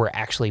where we're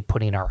actually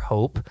putting our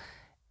hope,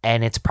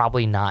 and it's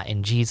probably not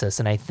in Jesus.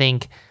 And I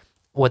think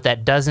what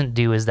that doesn't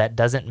do is that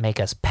doesn't make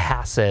us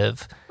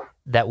passive,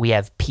 that we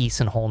have peace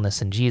and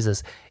wholeness in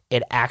Jesus.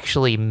 It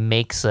actually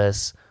makes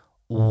us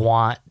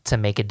want to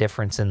make a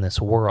difference in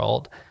this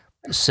world.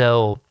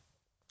 So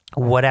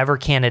whatever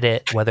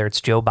candidate, whether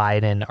it's Joe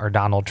Biden or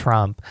Donald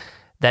Trump,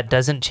 that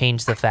doesn't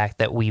change the fact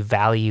that we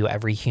value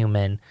every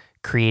human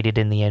created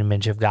in the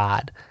image of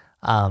God.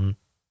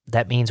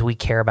 That means we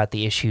care about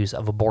the issues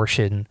of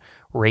abortion,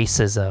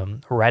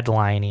 racism,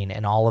 redlining,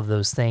 and all of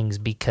those things,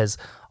 because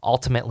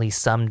ultimately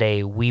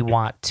someday we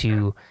want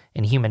to,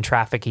 in human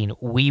trafficking,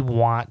 we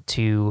want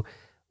to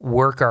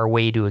work our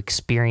way to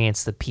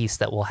experience the peace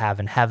that we'll have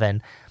in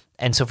heaven.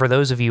 And so for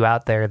those of you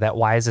out there that,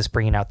 why is this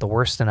bringing out the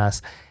worst in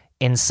us?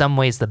 In some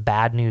ways, the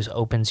bad news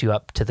opens you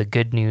up to the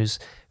good news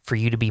for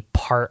you to be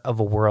part of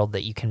a world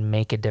that you can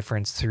make a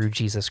difference through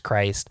Jesus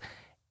Christ.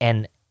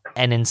 And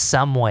in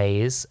some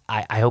ways,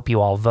 I hope you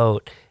all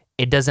vote.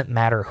 It doesn't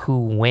matter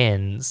who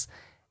wins.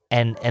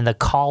 And the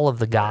call of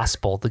the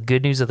gospel, the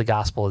good news of the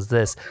gospel is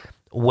this: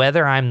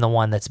 whether I'm the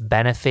one that's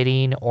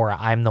benefiting or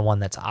I'm the one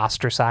that's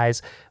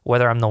ostracized,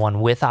 whether I'm the one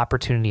with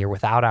opportunity or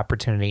without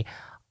opportunity,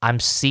 I'm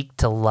seek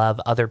to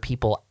love other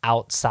people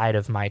outside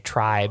of my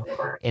tribe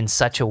in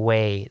such a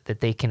way that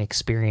they can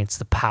experience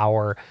the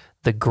power,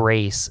 the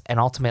grace, and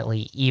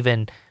ultimately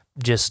even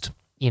just,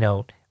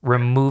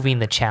 removing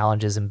the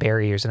challenges and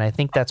barriers. And I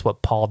think that's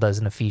what Paul does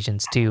in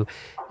Ephesians 2,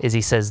 is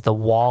he says the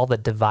wall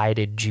that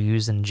divided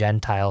Jews and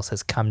Gentiles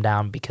has come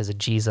down because of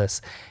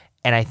Jesus.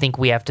 And I think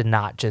we have to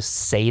not just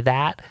say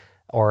that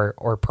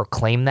or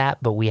proclaim that,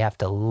 but we have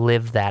to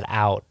live that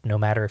out, no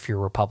matter if you're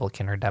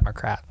Republican or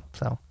Democrat.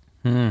 So,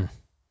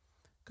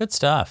 good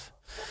stuff.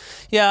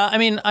 Yeah, I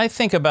mean, I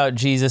think about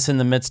Jesus in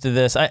the midst of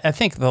this. I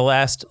think the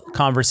last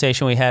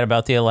conversation we had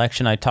about the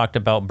election, I talked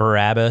about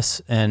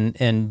Barabbas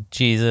and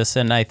Jesus,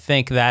 and I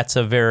think that's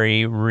a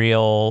very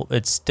real,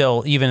 it's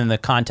still, even in the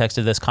context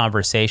of this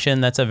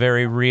conversation, that's a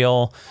very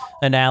real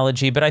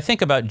analogy. But I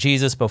think about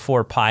Jesus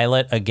before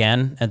Pilate,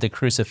 again, at the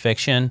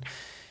crucifixion.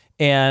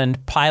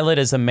 And Pilate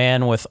is a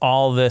man with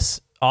all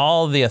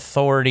the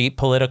authority,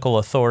 political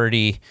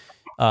authority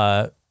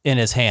in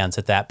his hands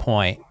at that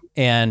point.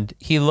 And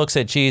he looks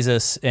at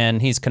Jesus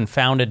and he's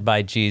confounded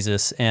by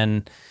Jesus.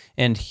 And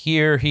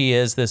here he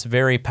is, this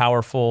very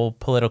powerful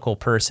political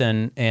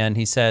person. And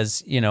he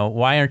says,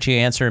 why aren't you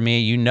answering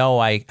me?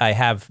 I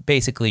have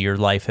basically your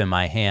life in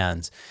my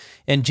hands.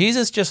 And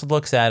Jesus just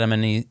looks at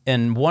him,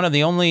 and one of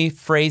the only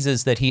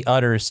phrases that he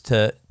utters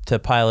to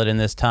Pilate in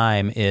this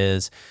time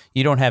is,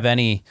 you don't have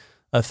any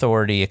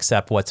authority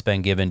except what's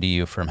been given to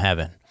you from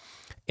heaven.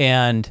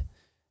 And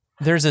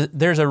there's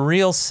a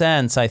real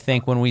sense, I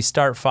think, when we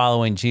start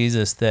following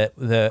Jesus, that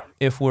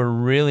if we're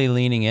really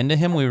leaning into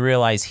him, we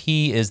realize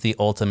he is the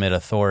ultimate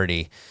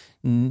authority.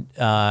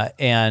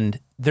 And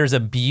there's a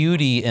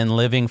beauty in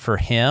living for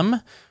him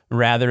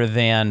rather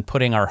than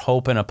putting our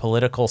hope in a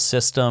political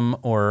system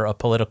or a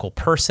political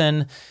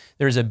person.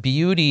 There's a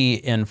beauty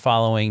in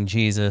following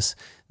Jesus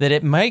that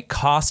it might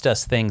cost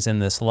us things in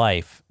this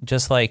life,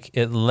 just like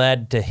it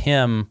led to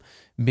him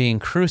being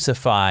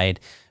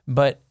crucified,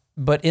 but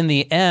in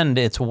the end,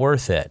 it's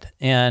worth it.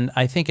 And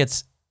I think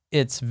it's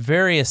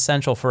very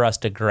essential for us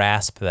to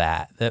grasp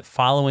that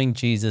following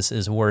Jesus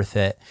is worth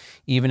it,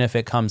 even if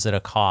it comes at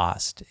a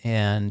cost,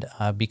 and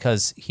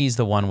because he's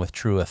the one with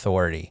true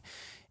authority.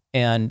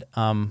 And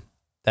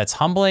that's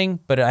humbling,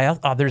 but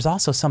there's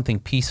also something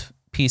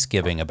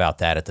peace-giving about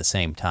that at the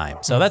same time.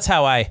 So that's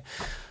how I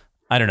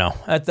don't know.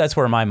 That's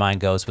where my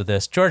mind goes with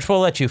this. George, we'll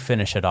let you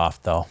finish it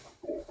off, though.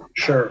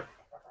 Sure.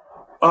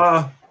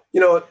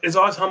 It's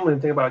always humbling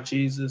to think about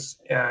Jesus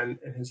and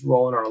his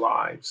role in our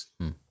lives.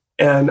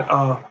 And,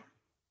 how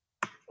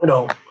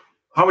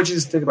would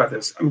Jesus think about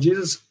this? I mean,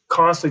 Jesus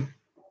constantly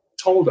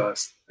told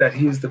us that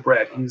he is the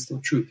bread, he is the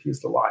truth, he is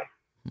the life.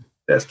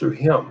 That's through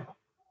him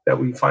that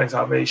we find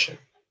salvation.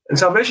 And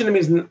salvation to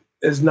me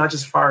is not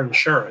just fire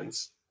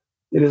insurance.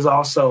 It is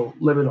also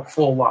living a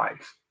full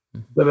life,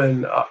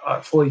 living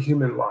a fully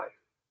human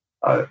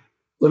life,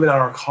 living out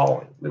our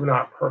calling, living out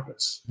our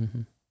purpose.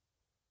 Mm-hmm.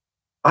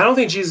 I don't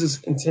think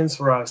Jesus intends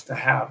for us to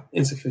have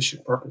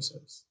insufficient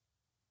purposes.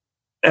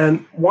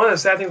 And one of the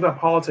sad things about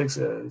politics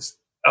is,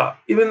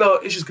 even though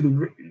issues could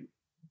be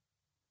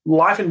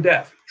life and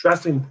death,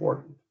 drastically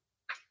important,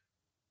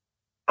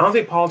 I don't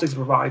think politics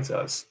provides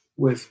us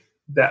with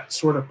that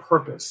sort of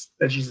purpose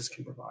that Jesus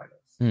can provide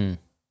us.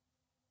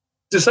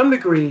 To some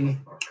degree,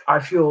 I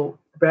feel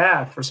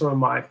bad for some of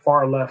my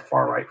far left,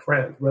 far right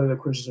friends, whether they're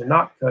Christians or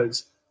not,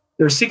 because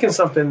they're seeking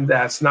something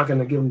that's not going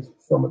to give them the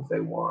fulfillment they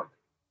want.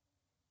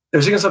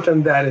 They're seeking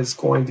something that is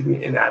going to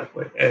be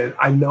inadequate, and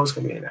I know it's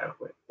going to be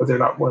inadequate, but they're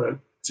not willing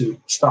to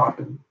stop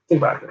and think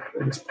about it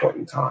at this point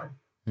in time.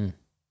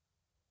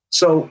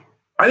 So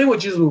I think what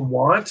Jesus would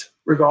want,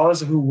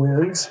 regardless of who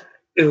wins,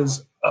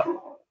 is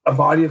a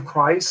body of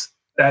Christ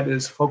that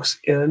is focused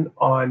in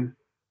on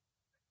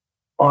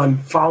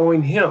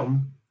following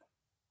him,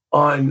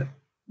 on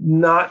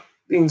not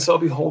being so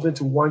beholden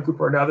to one group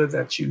or another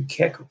that you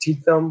can't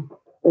critique them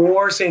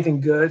or say anything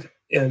good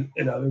in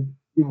other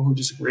people who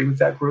disagree with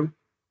that group.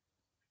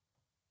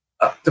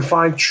 To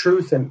find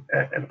truth and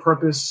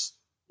purpose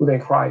within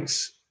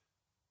Christ.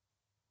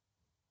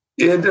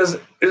 It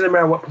doesn't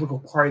matter what political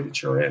party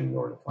that you're in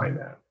order to find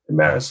that. It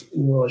matters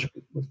in your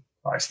relationship with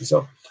Christ. And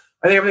so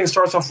I think everything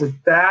starts off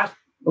with that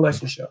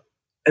relationship.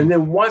 And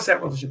then once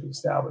that relationship is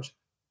established,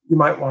 you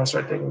might want to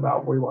start thinking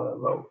about where you want to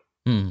vote.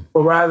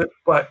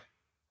 But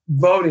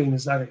voting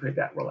is not going to create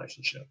that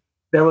relationship.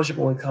 That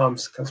relationship only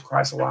comes because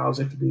Christ allows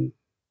it to be,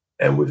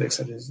 and we've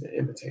accepted his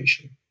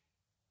invitation.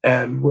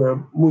 And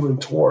we're moving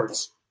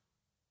towards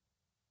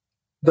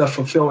the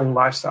fulfilling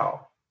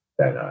lifestyle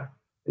that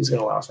he's going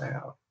to allow us to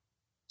have.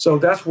 So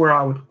that's where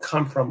I would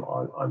come from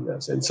on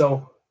this. And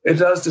so it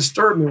does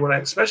disturb me when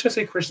especially I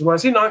see Christians. When I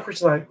see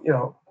non-Christians,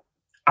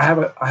 I have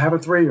a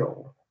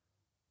 3-year-old.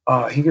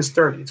 He gets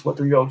dirty. It's what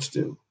 3-year-olds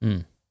do.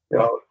 A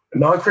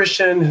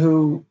non-Christian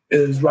who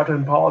is wrapped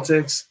in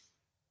politics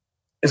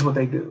is what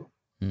they do.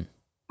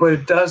 But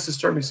it does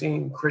disturb me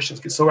seeing Christians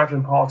get so wrapped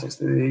in politics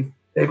that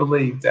they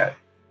believe that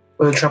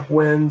whether Trump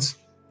wins,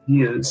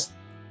 he is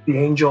the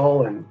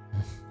angel and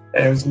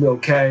everything's gonna be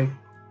okay.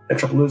 And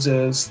Trump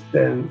loses,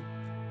 then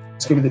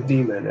it's gonna be the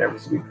demon. And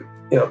everything's gonna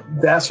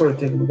be, that sort of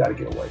thing we got to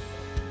get away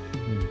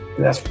from.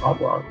 And that's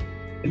probably why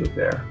I end up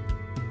there.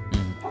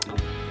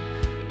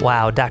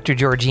 Wow, Dr.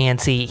 George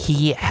Yancey,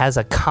 he has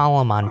a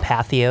column on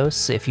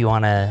Patheos if you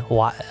want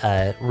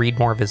to read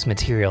more of his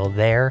material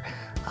there.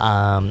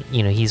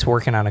 He's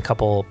working on a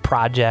couple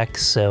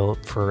projects. So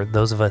for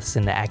those of us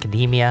in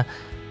academia,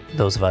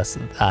 those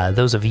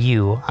of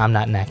you, I'm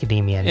not in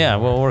academia anymore. Yeah,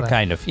 well, we're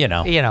kind of,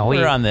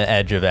 we're on the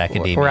edge of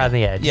academia. We're on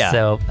the edge. Yeah.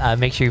 So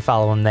make sure you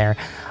follow him there.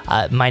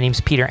 My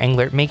name's Peter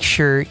Englert. Make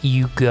sure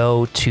you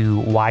go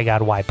to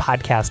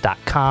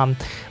whygodwhypodcast.com,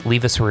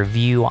 leave us a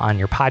review on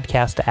your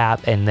podcast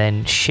app, and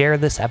then share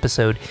this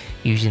episode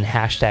using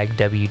hashtag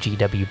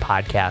WGW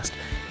Podcast.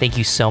 Thank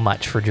you so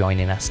much for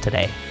joining us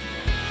today.